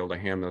out there to be able to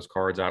hand those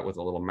cards out with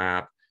a little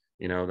map,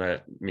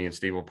 that me and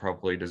Steve will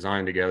probably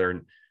design together,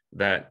 and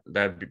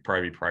that'd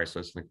probably be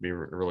priceless. I think it'd be a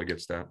really good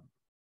step.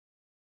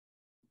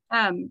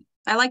 I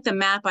like the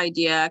map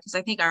idea, because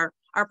I think our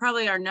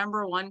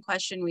number one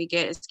question we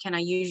get is, can I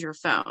use your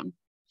phone?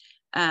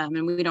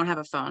 And we don't have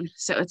a phone,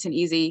 so it's an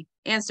easy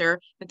answer,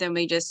 but then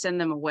we just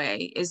send them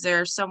away. Is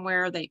there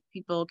somewhere that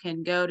people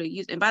can go to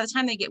use? And by the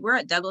time we're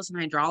at Douglas and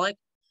Hydraulic,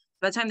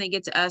 by the time they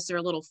get to us, they're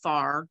a little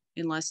far,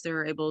 unless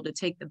they're able to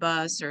take the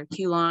bus or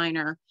Q line,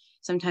 or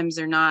sometimes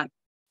they're not,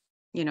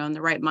 in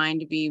the right mind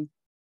to be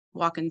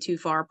walking too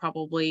far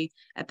probably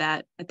at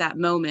that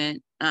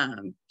moment.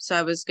 So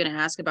I was going to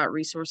ask about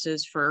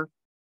resources for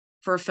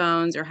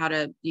phones, or how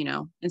to,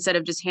 instead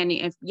of just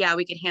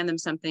we could hand them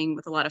something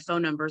with a lot of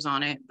phone numbers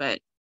on it, but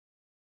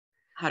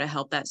how to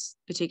help that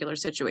particular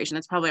situation.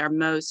 That's probably our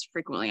most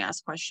frequently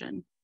asked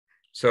question.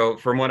 So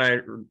from what I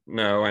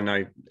know,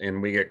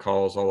 and we get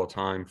calls all the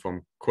time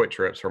from quit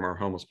trips from our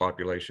homeless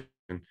population.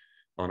 A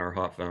on our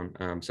hot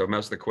phone. So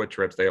most of the quit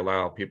trips, they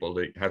allow people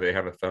to have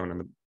a phone in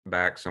the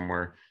back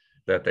somewhere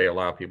that they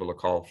allow people to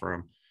call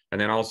from. And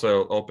then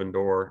also Open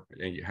Door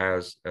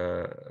has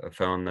a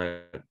phone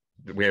that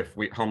we have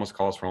homeless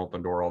calls from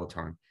Open Door all the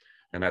time.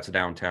 And that's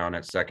downtown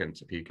at 2nd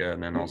Topeka,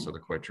 and then also the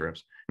quit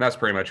trips. And that's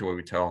pretty much what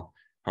we tell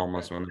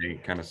homeless when they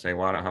kind of say,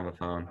 well, I don't have a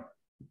phone.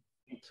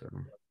 So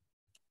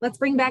let's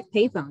bring back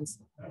payphones.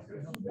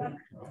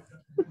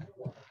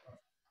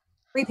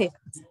 Free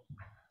payphones.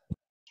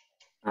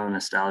 Oh,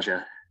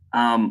 nostalgia.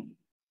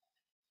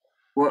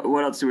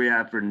 What else do we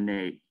have for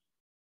Nate?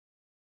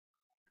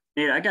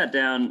 Nate, I got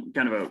down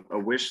kind of a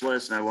wish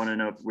list, and I want to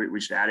know if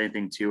we should add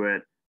anything to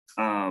it.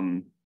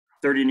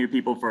 30 new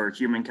people for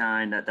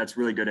humankind. That's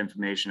really good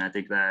information. I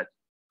think that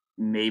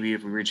maybe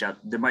if we reach out,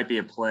 there might be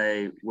a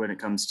play when it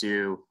comes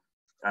to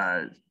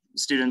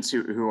students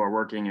who are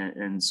working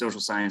in social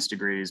science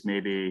degrees.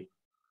 Maybe,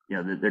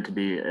 there could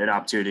be an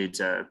opportunity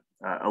to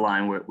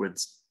align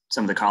with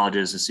some of the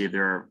colleges to see if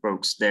there are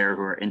folks there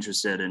who are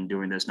interested in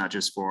doing this, not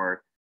just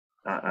for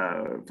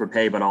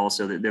pay, but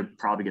also that they'll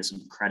probably get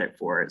some credit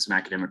for it, some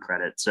academic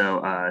credit.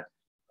 So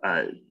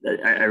I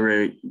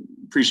really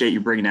appreciate you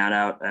bringing that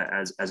out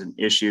as an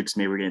issue, because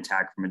maybe we can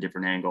attack from a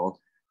different angle.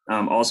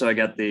 Also, I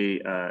got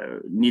the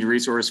need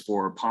resource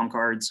for palm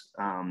cards.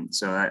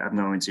 So I'm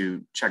going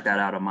to check that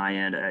out on my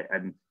end.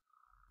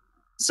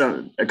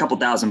 So a couple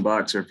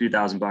 $1,000 or a few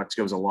 $1,000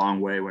 goes a long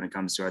way when it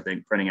comes to, I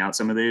think, printing out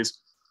some of these.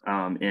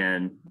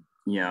 And,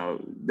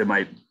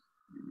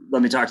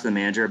 let me talk to the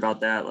manager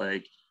about that.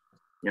 Like,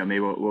 maybe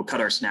we'll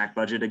cut our snack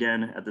budget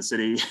again at the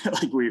city.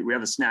 Like we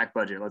have a snack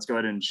budget. Let's go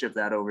ahead and shift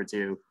that over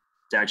to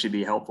actually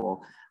be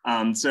helpful.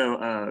 Let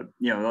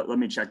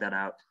me check that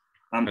out.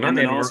 And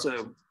then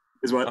also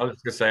is what I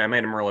was gonna say, I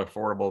made them really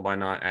affordable by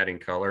not adding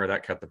color.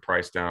 That cut the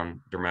price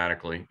down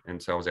dramatically.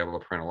 And so I was able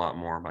to print a lot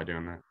more by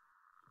doing that.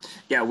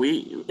 Yeah,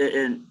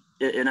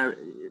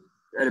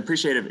 I'd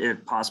appreciate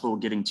if possible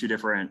getting two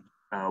different,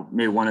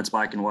 maybe one that's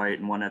black and white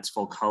and one that's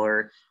full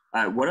color.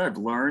 What I've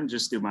learned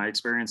just through my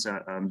experience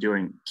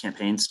doing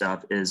campaign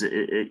stuff is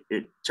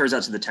it turns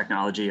out to the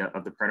technology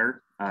of the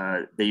printer.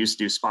 They used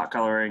to do spot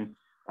coloring,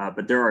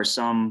 but there are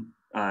some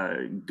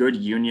good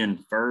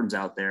union firms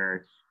out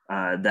there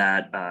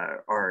that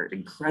are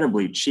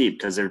incredibly cheap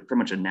because they're pretty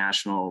much a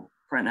national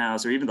print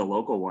house, or even the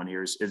local one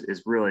here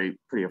is really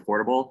pretty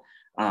affordable.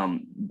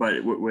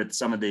 But with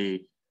some of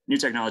the new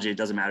technology, it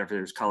doesn't matter if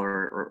there's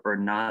color or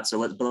not. So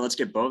let's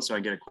get both, so I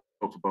get a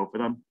quote for both of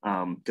them,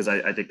 because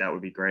I think that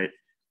would be great.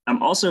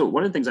 Also,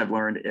 one of the things I've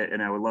learned,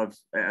 and I would love,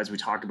 as we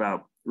talk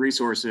about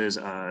resources,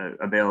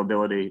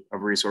 availability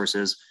of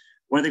resources,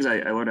 one of the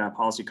things I learned at a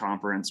policy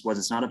conference was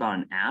it's not about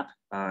an app.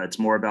 It's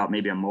more about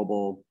maybe a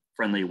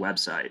mobile-friendly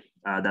website,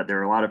 that there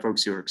are a lot of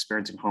folks who are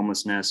experiencing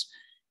homelessness,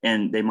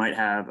 and they might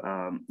have,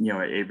 a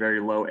very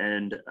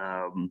low-end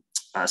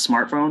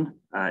smartphone.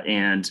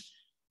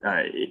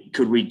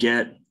 Could we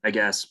get, I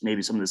guess,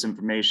 maybe some of this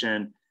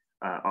information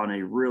on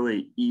a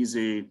really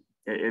easy,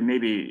 and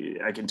maybe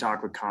I can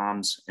talk with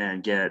comms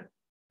and get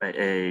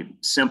a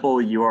simple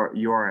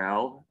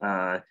URL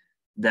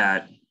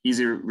that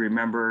easy to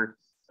remember,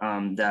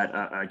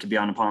 that could be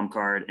on a palm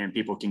card, and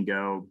people can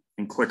go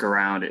and click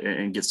around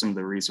and get some of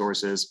the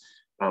resources.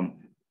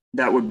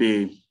 That would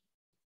be.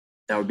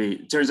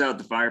 It turns out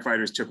the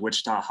firefighters took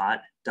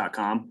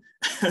WichitaHot.com.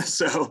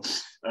 So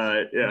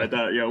I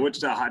thought,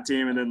 Wichita Hot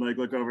Team, and then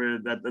look over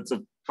that's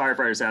a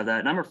firefighters have that.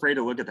 And I'm afraid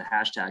to look at the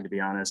hashtag, to be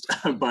honest,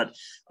 but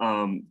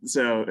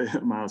so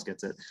Miles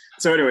gets it.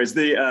 So anyways,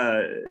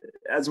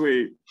 as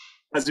we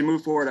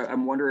move forward,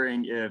 I'm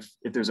wondering if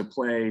there's a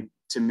play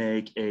to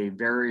make a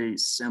very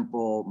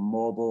simple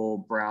mobile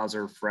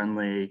browser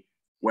friendly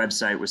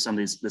website with some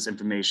of this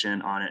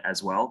information on it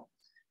as well.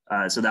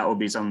 So that will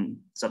be something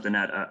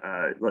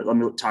that let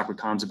me talk with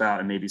comms about,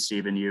 and maybe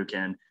Stephen, you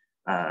can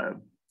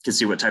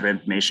see what type of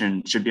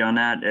information should be on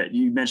that.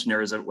 You mentioned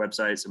there is a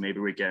website, so maybe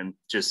we can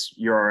just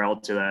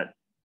URL to that,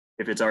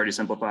 if it's already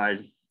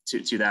simplified,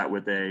 to that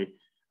with a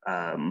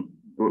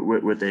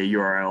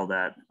URL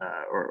that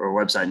or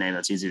website name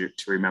that's easy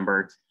to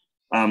remember.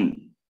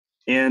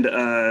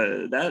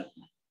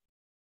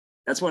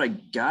 That's what I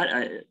got.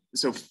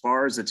 So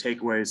far as the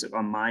takeaways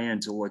on my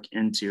end to look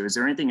into. Is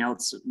there anything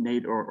else,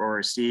 Nate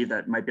or Steve,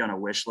 that might be on a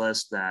wish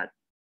list that,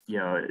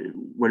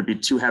 would it be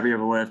too heavy of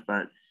a lift,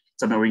 but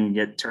something we can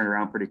get turned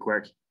around pretty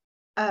quick?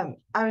 I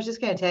was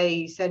just going to tell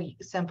you, you said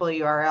simple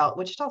URL.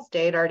 Wichita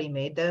State already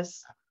made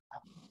this.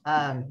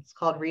 It's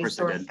called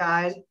Resource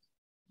Guide.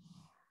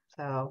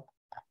 So,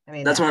 I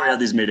mean, that's why we have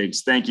these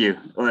meetings. Thank you.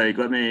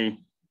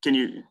 Can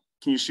you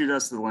shoot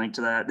us the link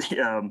to that?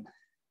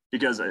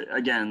 Because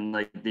again,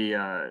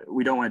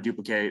 we don't want to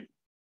duplicate,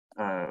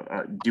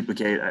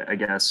 I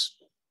guess,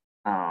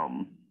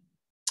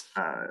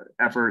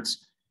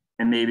 efforts,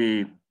 and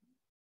maybe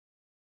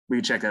we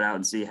can check that out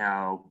and see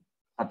how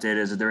updated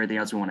is. Is there anything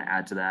else we want to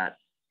add to that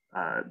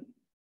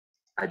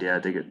idea? I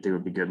think it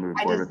would be good moving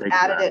forward. I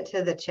just added it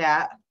to the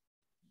chat.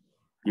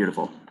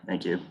 Beautiful,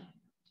 thank you.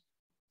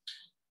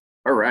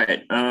 All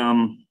right.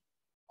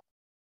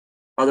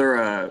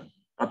 Other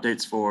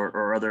updates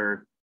or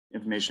other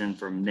information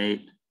from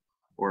Nate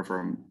or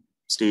from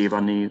Steve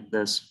on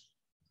this?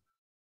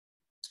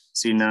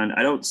 See none.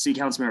 I don't see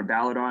Councilmember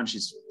Ballard on.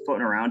 She's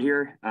floating around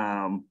here.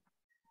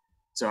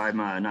 So I'm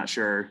not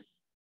sure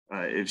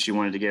if she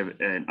wanted to give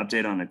an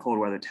update on the cold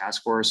weather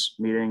task force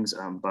meetings,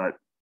 but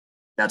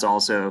that's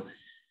also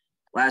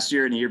last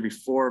year and the year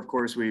before. Of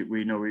course,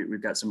 we know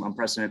we've got some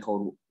unprecedented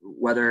cold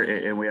weather,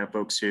 and we have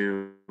folks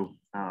who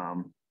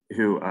are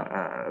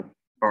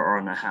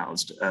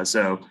unhoused.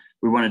 So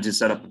we wanted to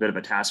set up a bit of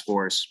a task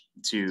force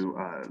to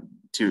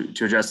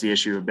address the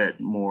issue a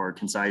bit more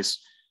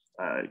concise.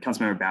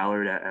 Councilmember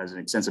Ballard has an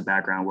extensive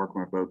background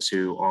working with folks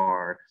who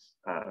are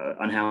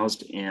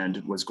unhoused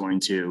and was going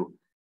to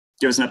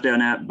give us an update on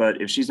that.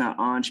 But if she's not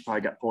on, she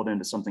probably got pulled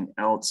into something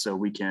else, so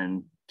we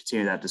can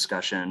continue that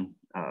discussion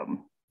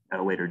at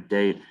a later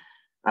date.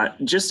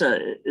 And just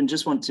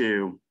want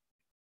to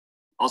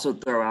also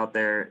throw out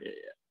there,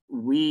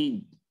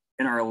 in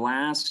our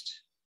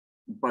last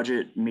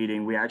budget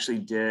meeting, we actually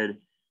did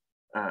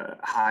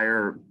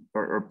hire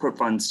or put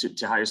funds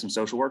to hire some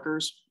social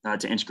workers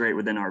to integrate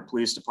within our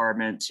police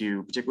department,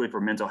 particularly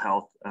for mental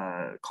health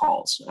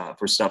calls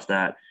for stuff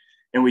that.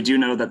 And we do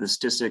know that the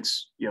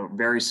statistics,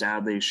 very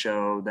sadly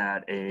show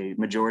that a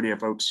majority of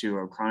folks who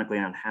are chronically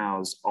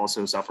unhoused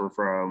also suffer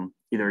from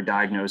either a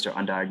diagnosed or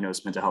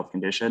undiagnosed mental health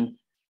condition.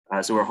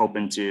 So we're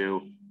hoping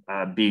to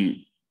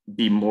be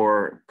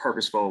more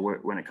purposeful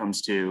when it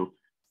comes to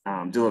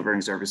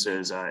delivering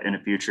services in the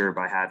future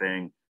by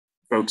having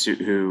folks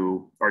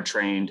who are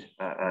trained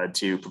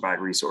to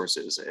provide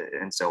resources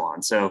and so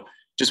on. So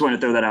just want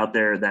to throw that out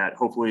there that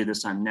hopefully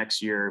this time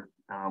next year,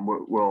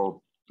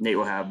 Nate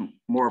will have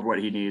more of what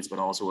he needs, but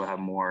also we'll have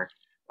more,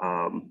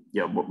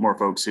 more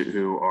folks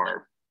who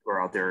are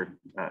out there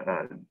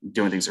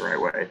doing things the right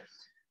way.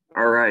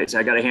 All right, so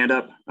I got a hand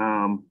up.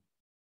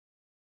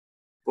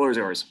 Floor is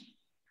yours.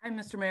 Hi,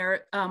 Mr.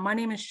 Mayor. My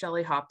name is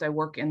Shelley Hopt. I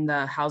work in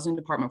the housing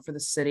department for the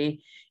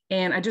city.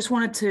 And I just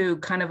wanted to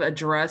kind of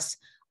address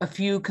a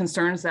few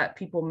concerns that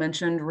people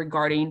mentioned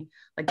regarding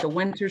like the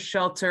winter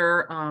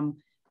shelter,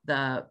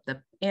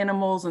 the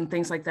animals and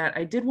things like that.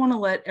 I did want to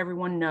let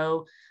everyone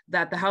know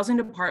that the housing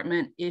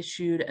department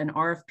issued an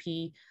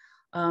RFP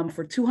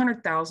for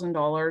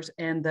 $200,000,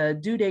 and the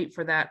due date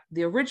for that,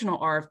 the original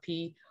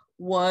RFP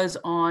was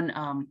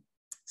on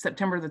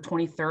September the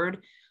 23rd.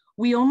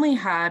 We only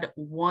had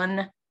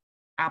one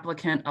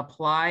applicant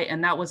apply,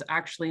 and that was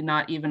actually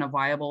not even a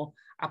viable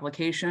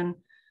application.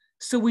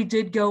 So we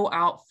did go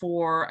out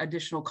for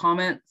additional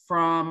comment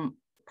from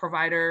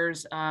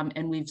providers,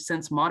 and we've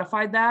since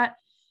modified that.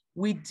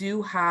 We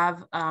do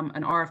have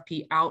an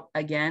RFP out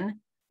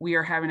again. We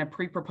are having a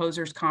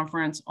pre-proposers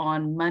conference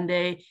on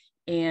Monday,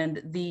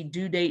 and the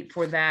due date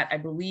for that, I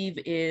believe,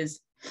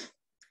 is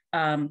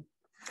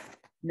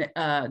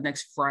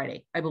next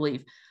Friday, I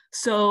believe.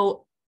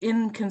 So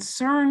in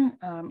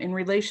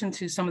relation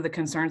to some of the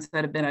concerns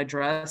that have been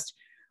addressed,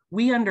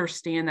 we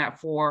understand that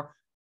for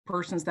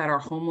persons that are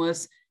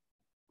homeless,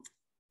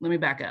 let me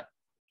back up.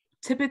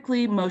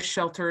 Typically, most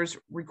shelters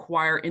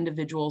require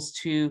individuals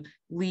to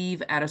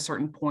leave at a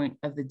certain point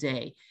of the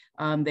day.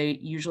 They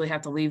usually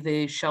have to leave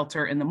the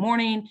shelter in the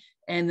morning,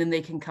 and then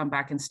they can come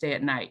back and stay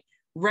at night.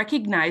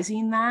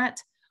 Recognizing that,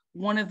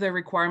 one of the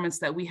requirements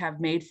that we have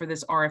made for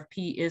this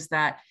RFP is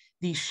that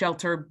the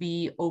shelter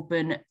be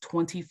open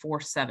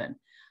 24/7.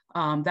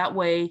 That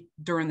way,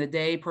 during the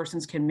day,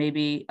 persons can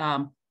maybe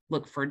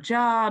look for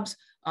jobs,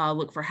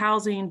 look for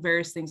housing,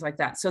 various things like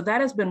that. So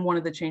that has been one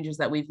of the changes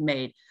that we've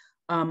made.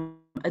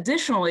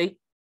 Additionally,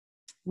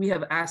 we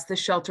have asked the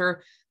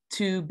shelter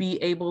to be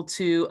able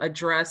to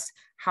address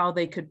how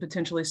they could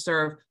potentially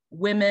serve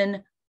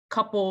women,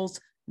 couples,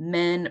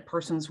 men,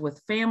 persons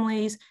with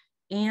families,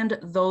 and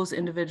those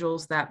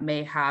individuals that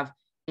may have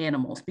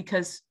animals.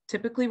 Because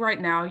typically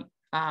right now,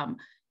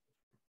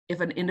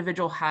 if an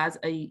individual has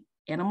an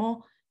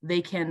animal,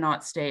 they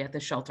cannot stay at the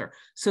shelter.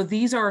 So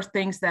these are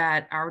things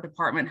that our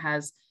department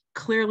has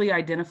clearly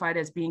identified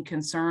as being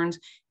concerns,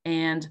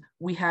 and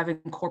we have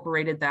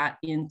incorporated that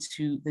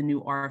into the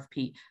new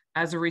RFP.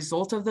 As a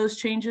result of those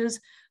changes,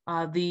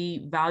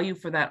 the value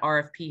for that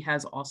RFP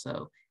has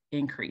also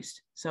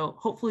increased. So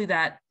hopefully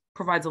that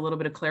provides a little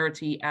bit of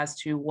clarity as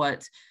to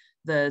what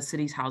the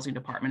city's housing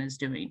department is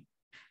doing.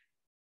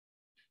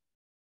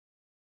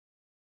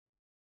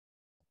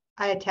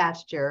 I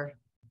attached your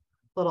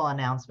little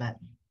announcement.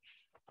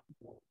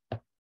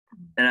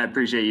 And I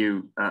appreciate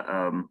you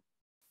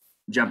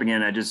jumping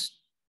in. I just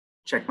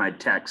checked my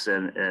text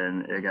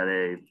and I got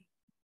a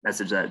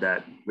message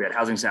that we had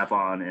housing staff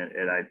on,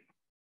 and I'm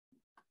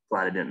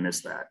glad I didn't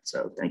miss that.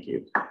 So thank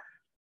you.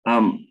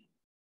 All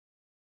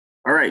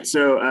right,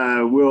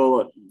 so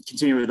we'll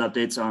continue with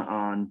updates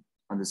on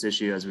this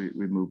issue as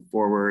we move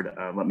forward.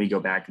 Let me go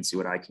back and see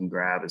what I can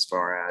grab as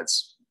far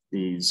as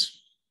these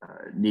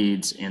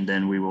needs, and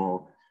then we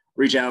will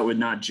reach out with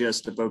not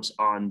just the folks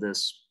on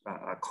this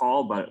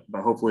call, but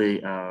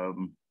hopefully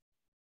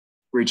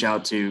reach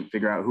out to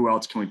figure out who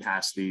else can we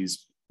pass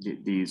these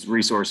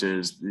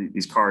resources,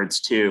 these cards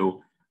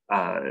to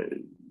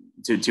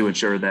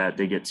ensure that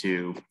they get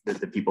to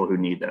the people who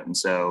need them.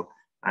 So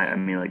I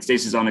mean, like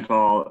Stacy's on the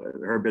call,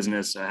 her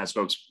business has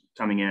folks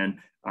coming in,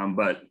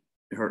 but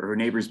her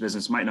neighbor's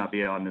business might not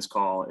be on this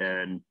call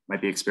and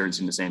might be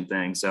experiencing the same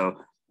thing. So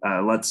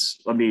let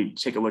me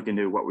take a look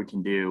into what we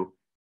can do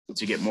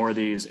to get more of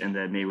these, and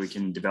then maybe we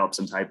can develop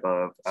some type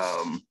of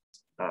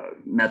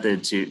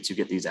method to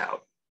get these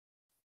out.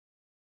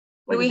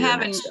 Do we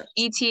have an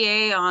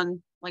ETA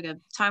on like a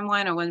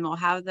timeline or when we'll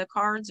have the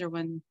cards or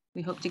when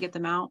we hope to get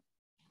them out?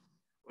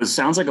 It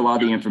sounds like a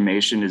lot of the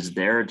information is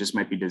there. It just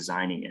might be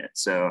designing it.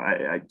 So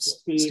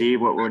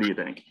Steve, what do you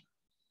think?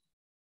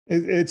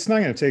 It's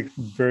not going to take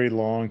very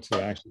long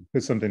to actually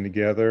put something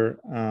together.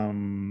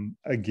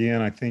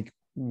 Again, I think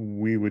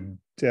we would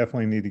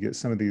definitely need to get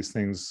some of these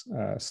things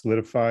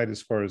solidified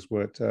as far as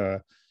what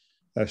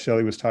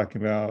Shelley was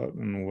talking about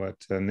and what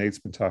Nate's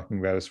been talking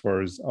about as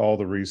far as all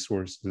the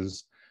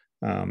resources,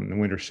 the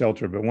winter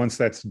shelter. But once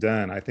that's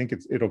done, I think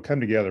it'll come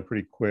together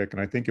pretty quick.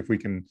 And I think if we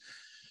can,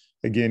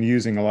 again,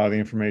 using a lot of the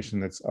information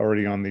that's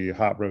already on the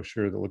hot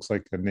brochure that looks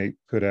like Nate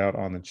put out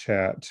on the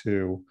chat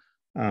too,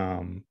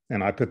 and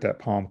I put that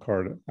palm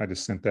card, I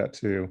just sent that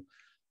too.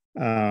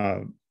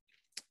 I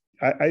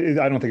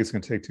don't think it's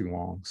going to take too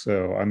long.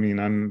 So, I mean,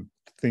 I'm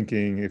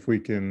thinking if we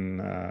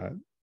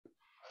can,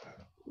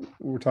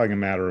 we're talking a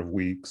matter of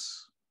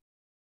weeks.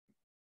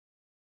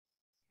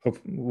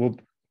 We'll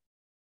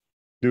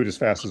do it as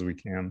fast as we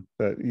can.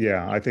 But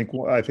yeah, I think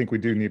we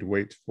do need to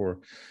wait for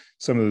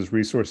some of those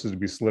resources to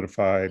be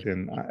solidified.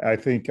 And I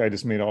think I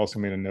just also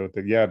made a note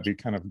that, yeah, it'd be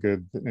kind of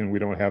good, and we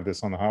don't have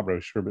this on the hot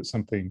brochure, but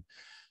something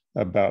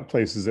about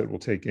places that will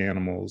take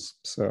animals.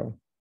 So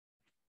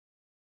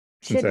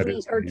should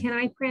we, or can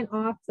I print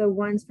off the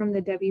ones from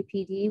the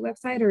WPD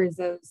website, or is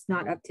those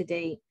not up to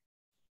date?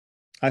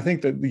 I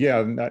think that,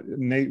 yeah,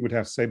 Nate would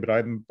have to say, but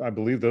I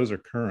believe those are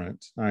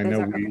current. I know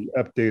we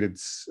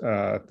updated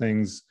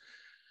things.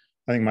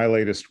 I think my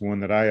latest one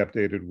that I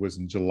updated was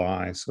in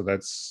July. So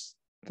that's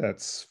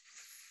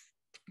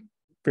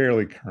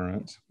fairly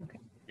current. Okay.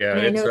 Yeah.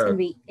 I know it's going to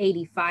be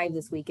 85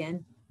 this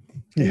weekend.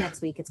 Yeah.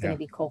 Next week, it's going to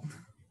be cold.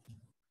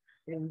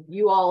 And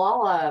you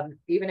all,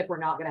 even if we're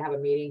not going to have a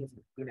meeting,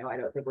 I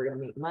don't think we're going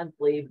to meet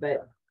monthly,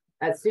 but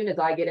as soon as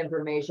I get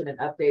information and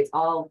updates,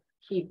 I'll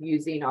keep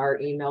using our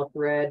email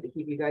thread to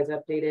keep you guys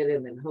updated,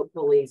 and then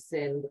hopefully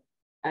send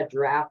a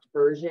draft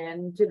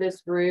version to this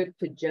group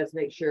to just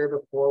make sure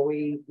before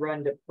we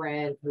run to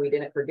print, we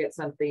didn't forget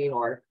something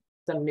or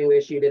some new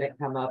issue didn't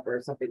come up or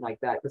something like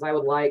that. Because I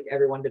would like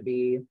everyone to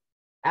be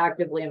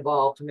actively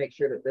involved to make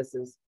sure that this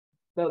is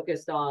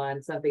focused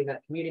on something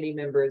that community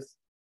members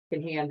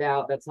can hand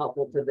out that's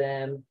helpful to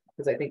them.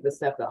 Because I think the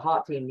stuff that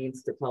Hot Team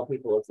needs to tell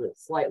people is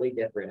slightly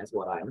different, is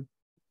what I'm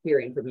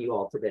hearing from you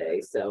all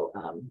today. So,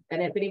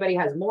 and if anybody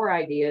has more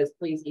ideas,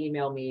 please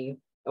email me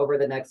over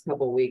the next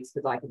couple of weeks,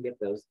 because I can get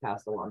those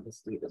passed along to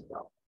Steve as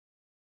well.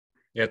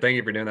 Yeah, thank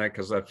you for doing that,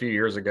 because a few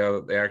years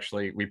ago,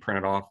 we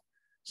printed off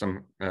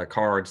some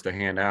cards to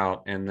hand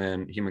out, and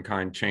then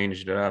Humankind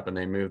changed it up and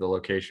they moved the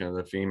location of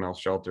the female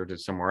shelter to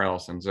somewhere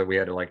else. And so we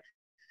had to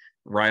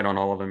write on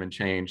all of them and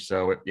change.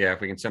 So yeah,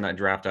 if we can send that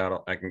draft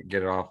out, I can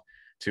get it off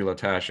to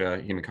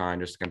Latasha,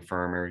 Humankind, just to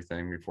confirm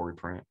everything before we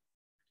print.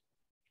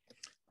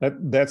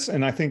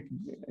 And I think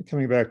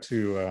coming back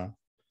to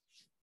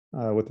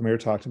what the mayor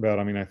talked about,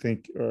 I mean, I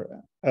think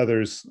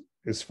others,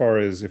 as far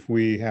as if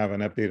we have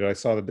an update, I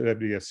saw the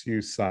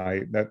WSU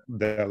site,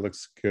 that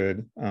looks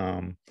good.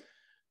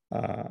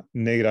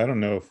 Nate, I don't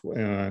know if,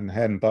 and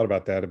hadn't thought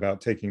about that,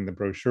 about taking the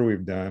brochure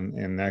we've done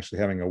and actually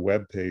having a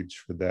web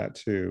page for that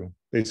too.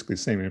 Basically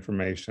same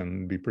information,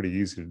 it'd be pretty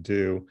easy to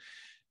do.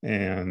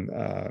 And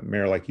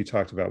Mayor, like you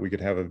talked about, we could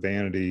have a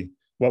vanity,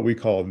 what we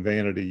call a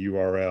vanity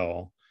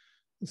URL.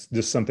 It's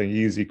just something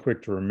easy,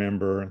 quick to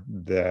remember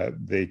that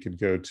they could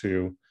go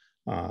to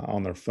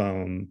on their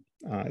phone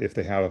if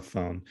they have a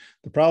phone.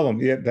 The problem,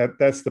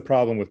 that's the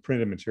problem with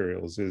printed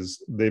materials,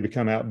 is they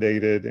become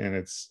outdated and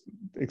it's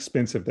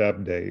expensive to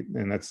update.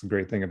 And that's the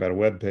great thing about a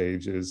web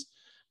page, is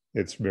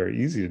it's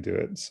very easy to do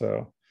it.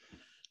 So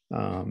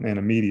and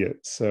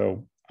immediate.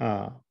 So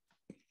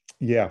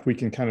yeah, if we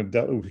can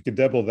we could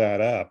double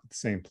that up at the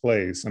same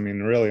place. I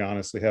mean, really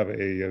honestly have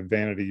a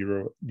vanity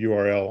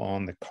URL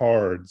on the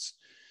cards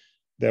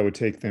that would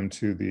take them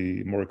to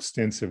the more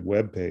extensive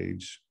web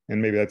page.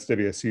 And maybe that's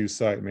WSU's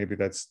site, maybe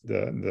that's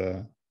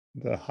the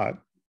Hot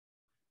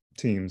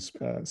Team's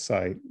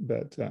site,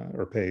 but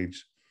or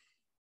page.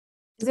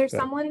 Is there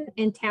someone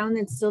in town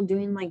that's still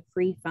doing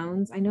free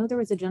phones? I know there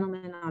was a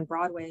gentleman on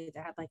Broadway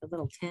that had a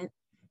little tent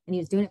and he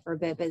was doing it for a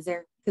bit, but is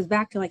there, because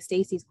back to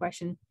Stacy's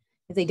question,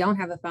 if they don't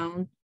have a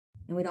phone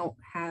and we don't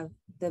have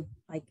the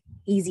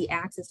easy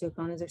access to a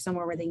phone, is there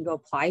somewhere where they can go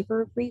apply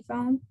for a free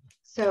phone?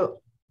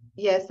 So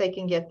yes, they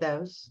can get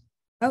those.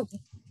 Oh.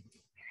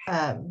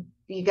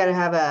 You got to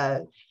have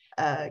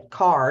a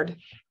card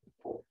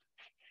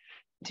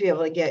to be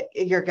able to get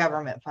your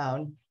government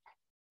phone.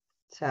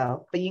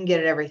 So, but you can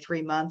get it every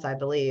 3 months, I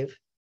believe.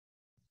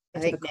 I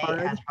think Nate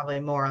has probably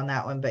more on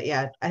that one, but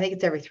yeah, I think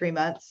it's every 3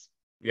 months.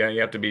 Yeah,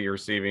 you have to be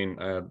receiving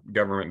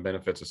government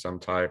benefits of some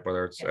type,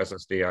 whether it's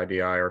SSD,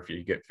 IDI, or if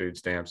you get food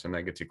stamps, and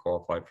that gets you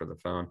qualified for the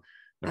phone.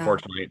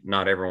 Unfortunately,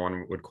 not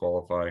everyone would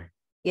qualify to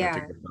Yeah.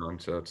 get a phone.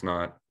 So it's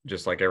not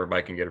just like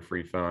everybody can get a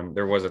free phone.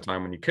 There was a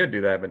time when you could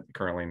do that, but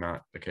currently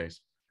not the case.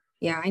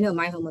 Yeah, I know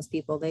my homeless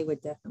people, they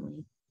would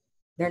definitely,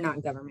 they're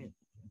not government.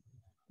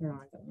 They're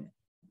not government.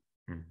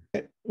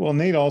 Well,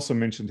 Nate also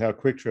mentioned how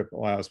Quick Trip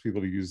allows people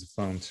to use the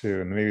phone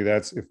too. And maybe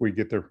that's, if we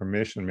get their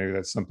permission, maybe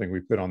that's something we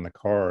put on the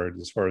card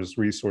as far as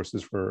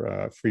resources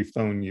for free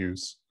phone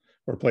use,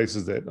 or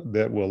places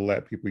that will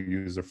let people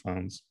use their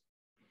phones.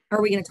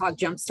 Are we going to talk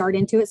Jumpstart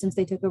into it since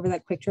they took over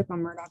that Quick Trip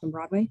on Murdoch and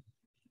Broadway?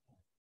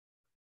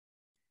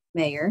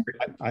 Mayor.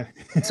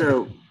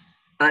 So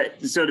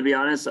to be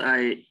honest,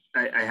 I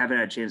haven't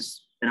had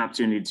an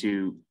opportunity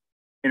to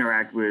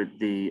interact with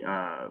the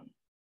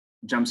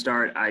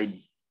Jumpstart.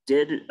 I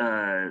did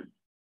or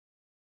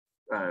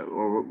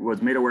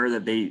was made aware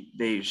that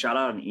they shot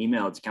out an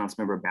email to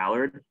Councilmember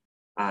Ballard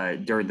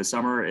during the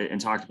summer and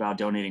talked about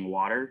donating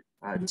water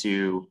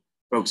to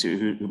folks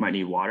who might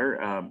need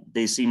water.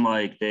 They seem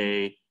like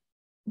they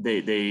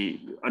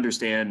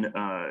understand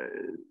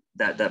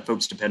that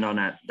folks depend on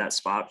that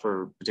spot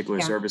for particular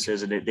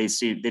services, and they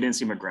didn't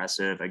seem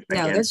aggressive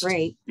against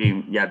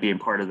being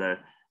part of the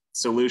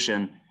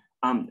solution.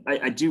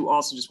 I do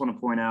also just want to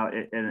point out,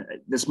 and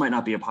this might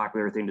not be a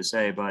popular thing to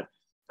say, but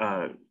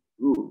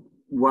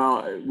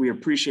while we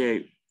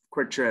appreciate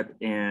Quick Trip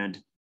and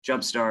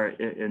Jumpstart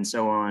and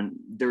so on,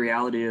 the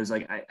reality is,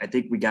 like, I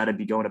think we got to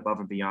be going above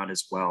and beyond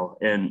as well.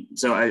 And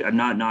so I'm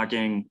not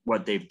knocking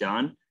what they've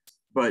done,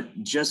 but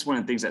just one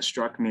of the things that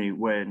struck me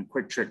when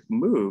Quick Trip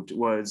moved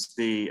was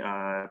the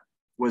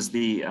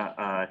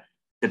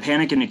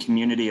panic in the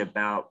community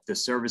about the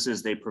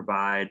services they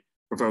provide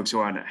for folks who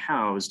aren't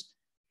housed.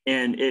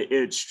 And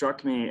it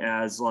struck me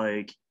as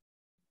like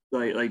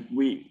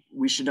we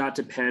should not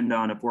depend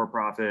on a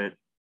for-profit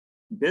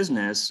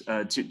business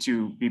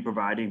to be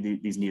providing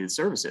these needed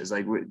services.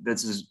 Like,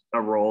 this is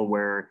a role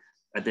where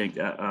I think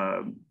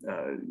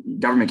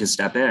government can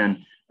step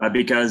in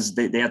because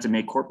they have to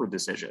make corporate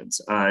decisions.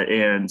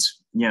 And,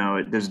 you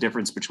know, there's a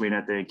difference between,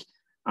 I think,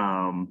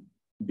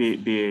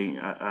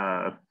 being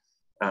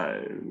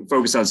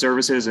focused on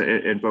services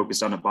and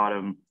focused on the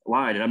bottom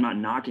line. And I'm not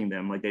knocking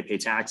them, like, they pay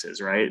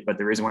taxes, right? But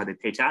the reason why they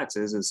pay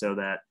taxes is so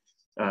that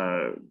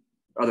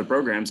other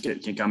programs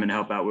can come and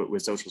help out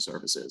with social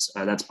services.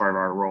 That's part of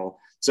our role.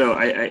 So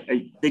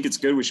I think it's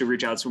good. We should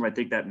reach out to them. I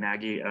think that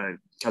Maggie,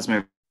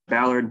 Councilmember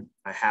Ballard,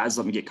 has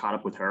let me get caught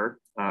up with her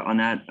on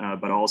that.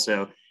 But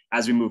also,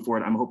 as we move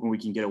forward, I'm hoping we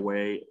can get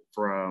away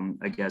from,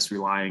 I guess,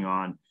 relying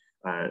on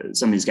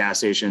some of these gas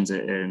stations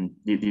and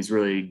these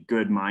really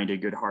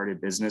good-minded,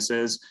 good-hearted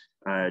businesses,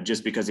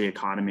 just because the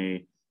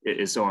economy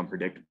is so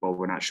unpredictable.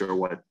 We're not sure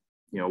what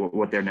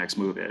their next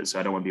move is. So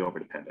I don't want to be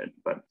over-dependent,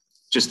 but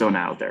just throwing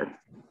that out there.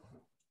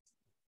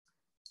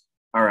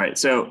 All right,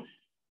 so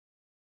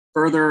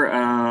further,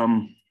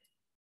 all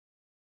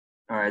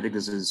right, I think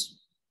this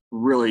is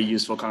really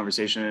useful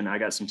conversation, and I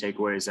got some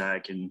takeaways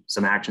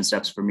some action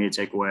steps for me to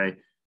take away.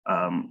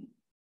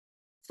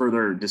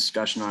 Further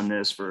discussion on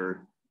this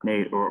for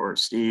Nate or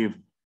Steve.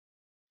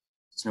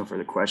 There's no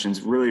further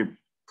questions. Really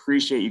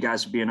appreciate you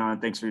guys for being on.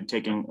 Thanks for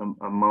taking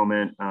a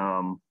moment.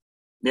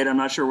 Nate, I'm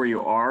not sure where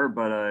you are,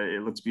 but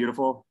it looks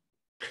beautiful.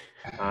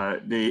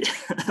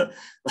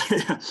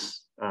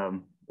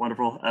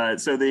 Wonderful.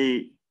 So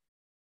the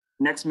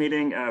next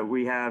meeting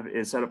we have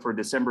is set up for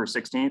December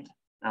 16th.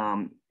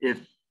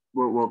 If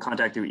we'll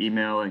contact through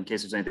email in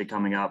case there's anything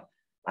coming up.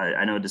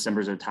 I know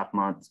December is a tough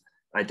month.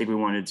 I think we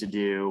wanted to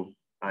do,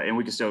 and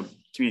we can still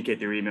communicate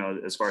through email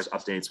as far as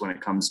updates when it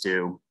comes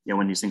to,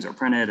 when these things are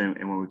printed and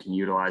when we can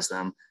utilize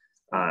them.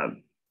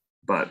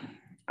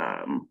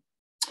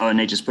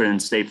 Nate just put in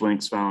Steve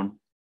Link's phone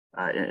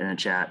in a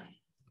chat.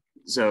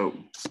 So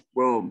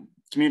we'll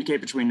communicate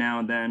between now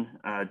and then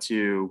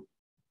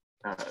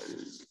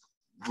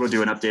we'll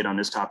do an update on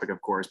this topic,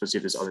 of course, but see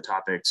if there's other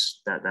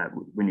topics that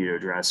we need to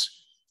address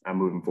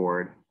moving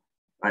forward.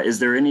 Is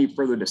there any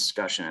further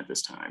discussion at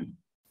this time?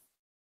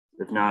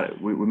 If not,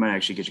 we might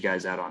actually get you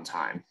guys out on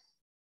time.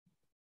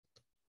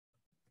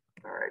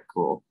 All right,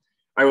 cool. All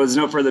right, well, there's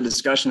no further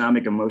discussion. I'll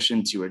make a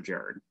motion to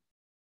adjourn.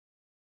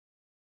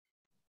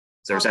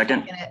 Is there a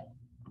second?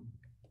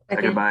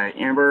 Second by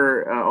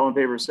Amber. All in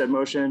favor of said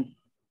motion?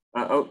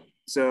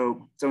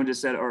 So someone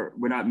just said,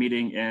 we're not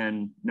meeting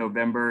in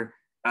November.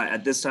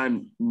 At this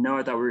time, no,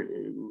 I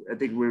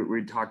think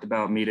we talked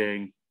about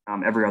meeting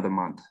every other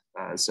month.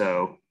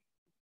 So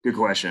good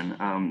question.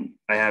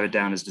 I have it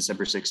down as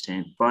December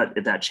 16th, but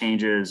if that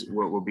changes,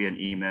 will be an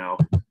email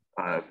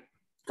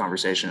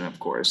conversation, of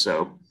course.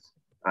 So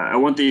I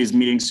want these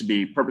meetings to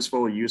be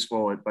purposeful,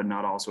 useful, but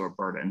not also a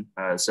burden.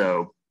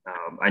 So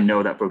I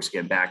know that folks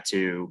get back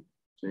to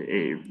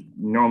a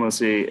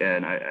normalcy,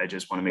 and I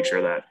just want to make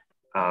sure that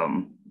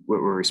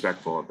we're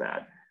respectful of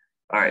that.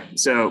 All right,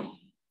 so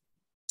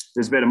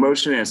there's been a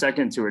motion and a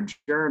second to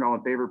adjourn. All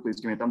in favor, please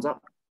give me a thumbs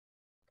up.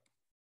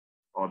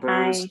 All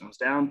opposed, thumbs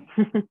down.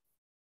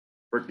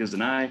 Burke gives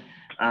an aye.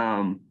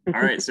 All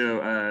right,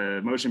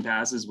 so motion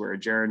passes. We're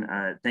adjourned.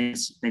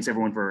 Thanks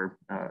everyone for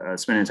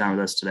spending time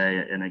with us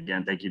today. And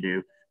again, thank you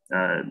to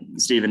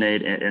Steve and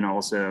Nate, and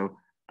also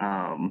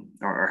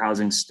our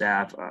housing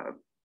staff,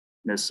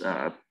 Miss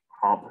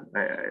Hop,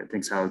 I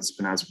think how it's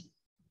pronounced,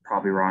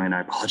 probably wrong, and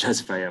I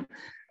apologize if I am.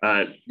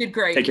 Did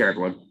great. Take care,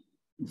 everyone.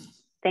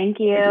 Thank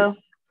you.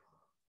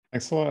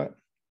 Thanks a lot.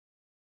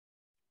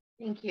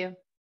 Thank you.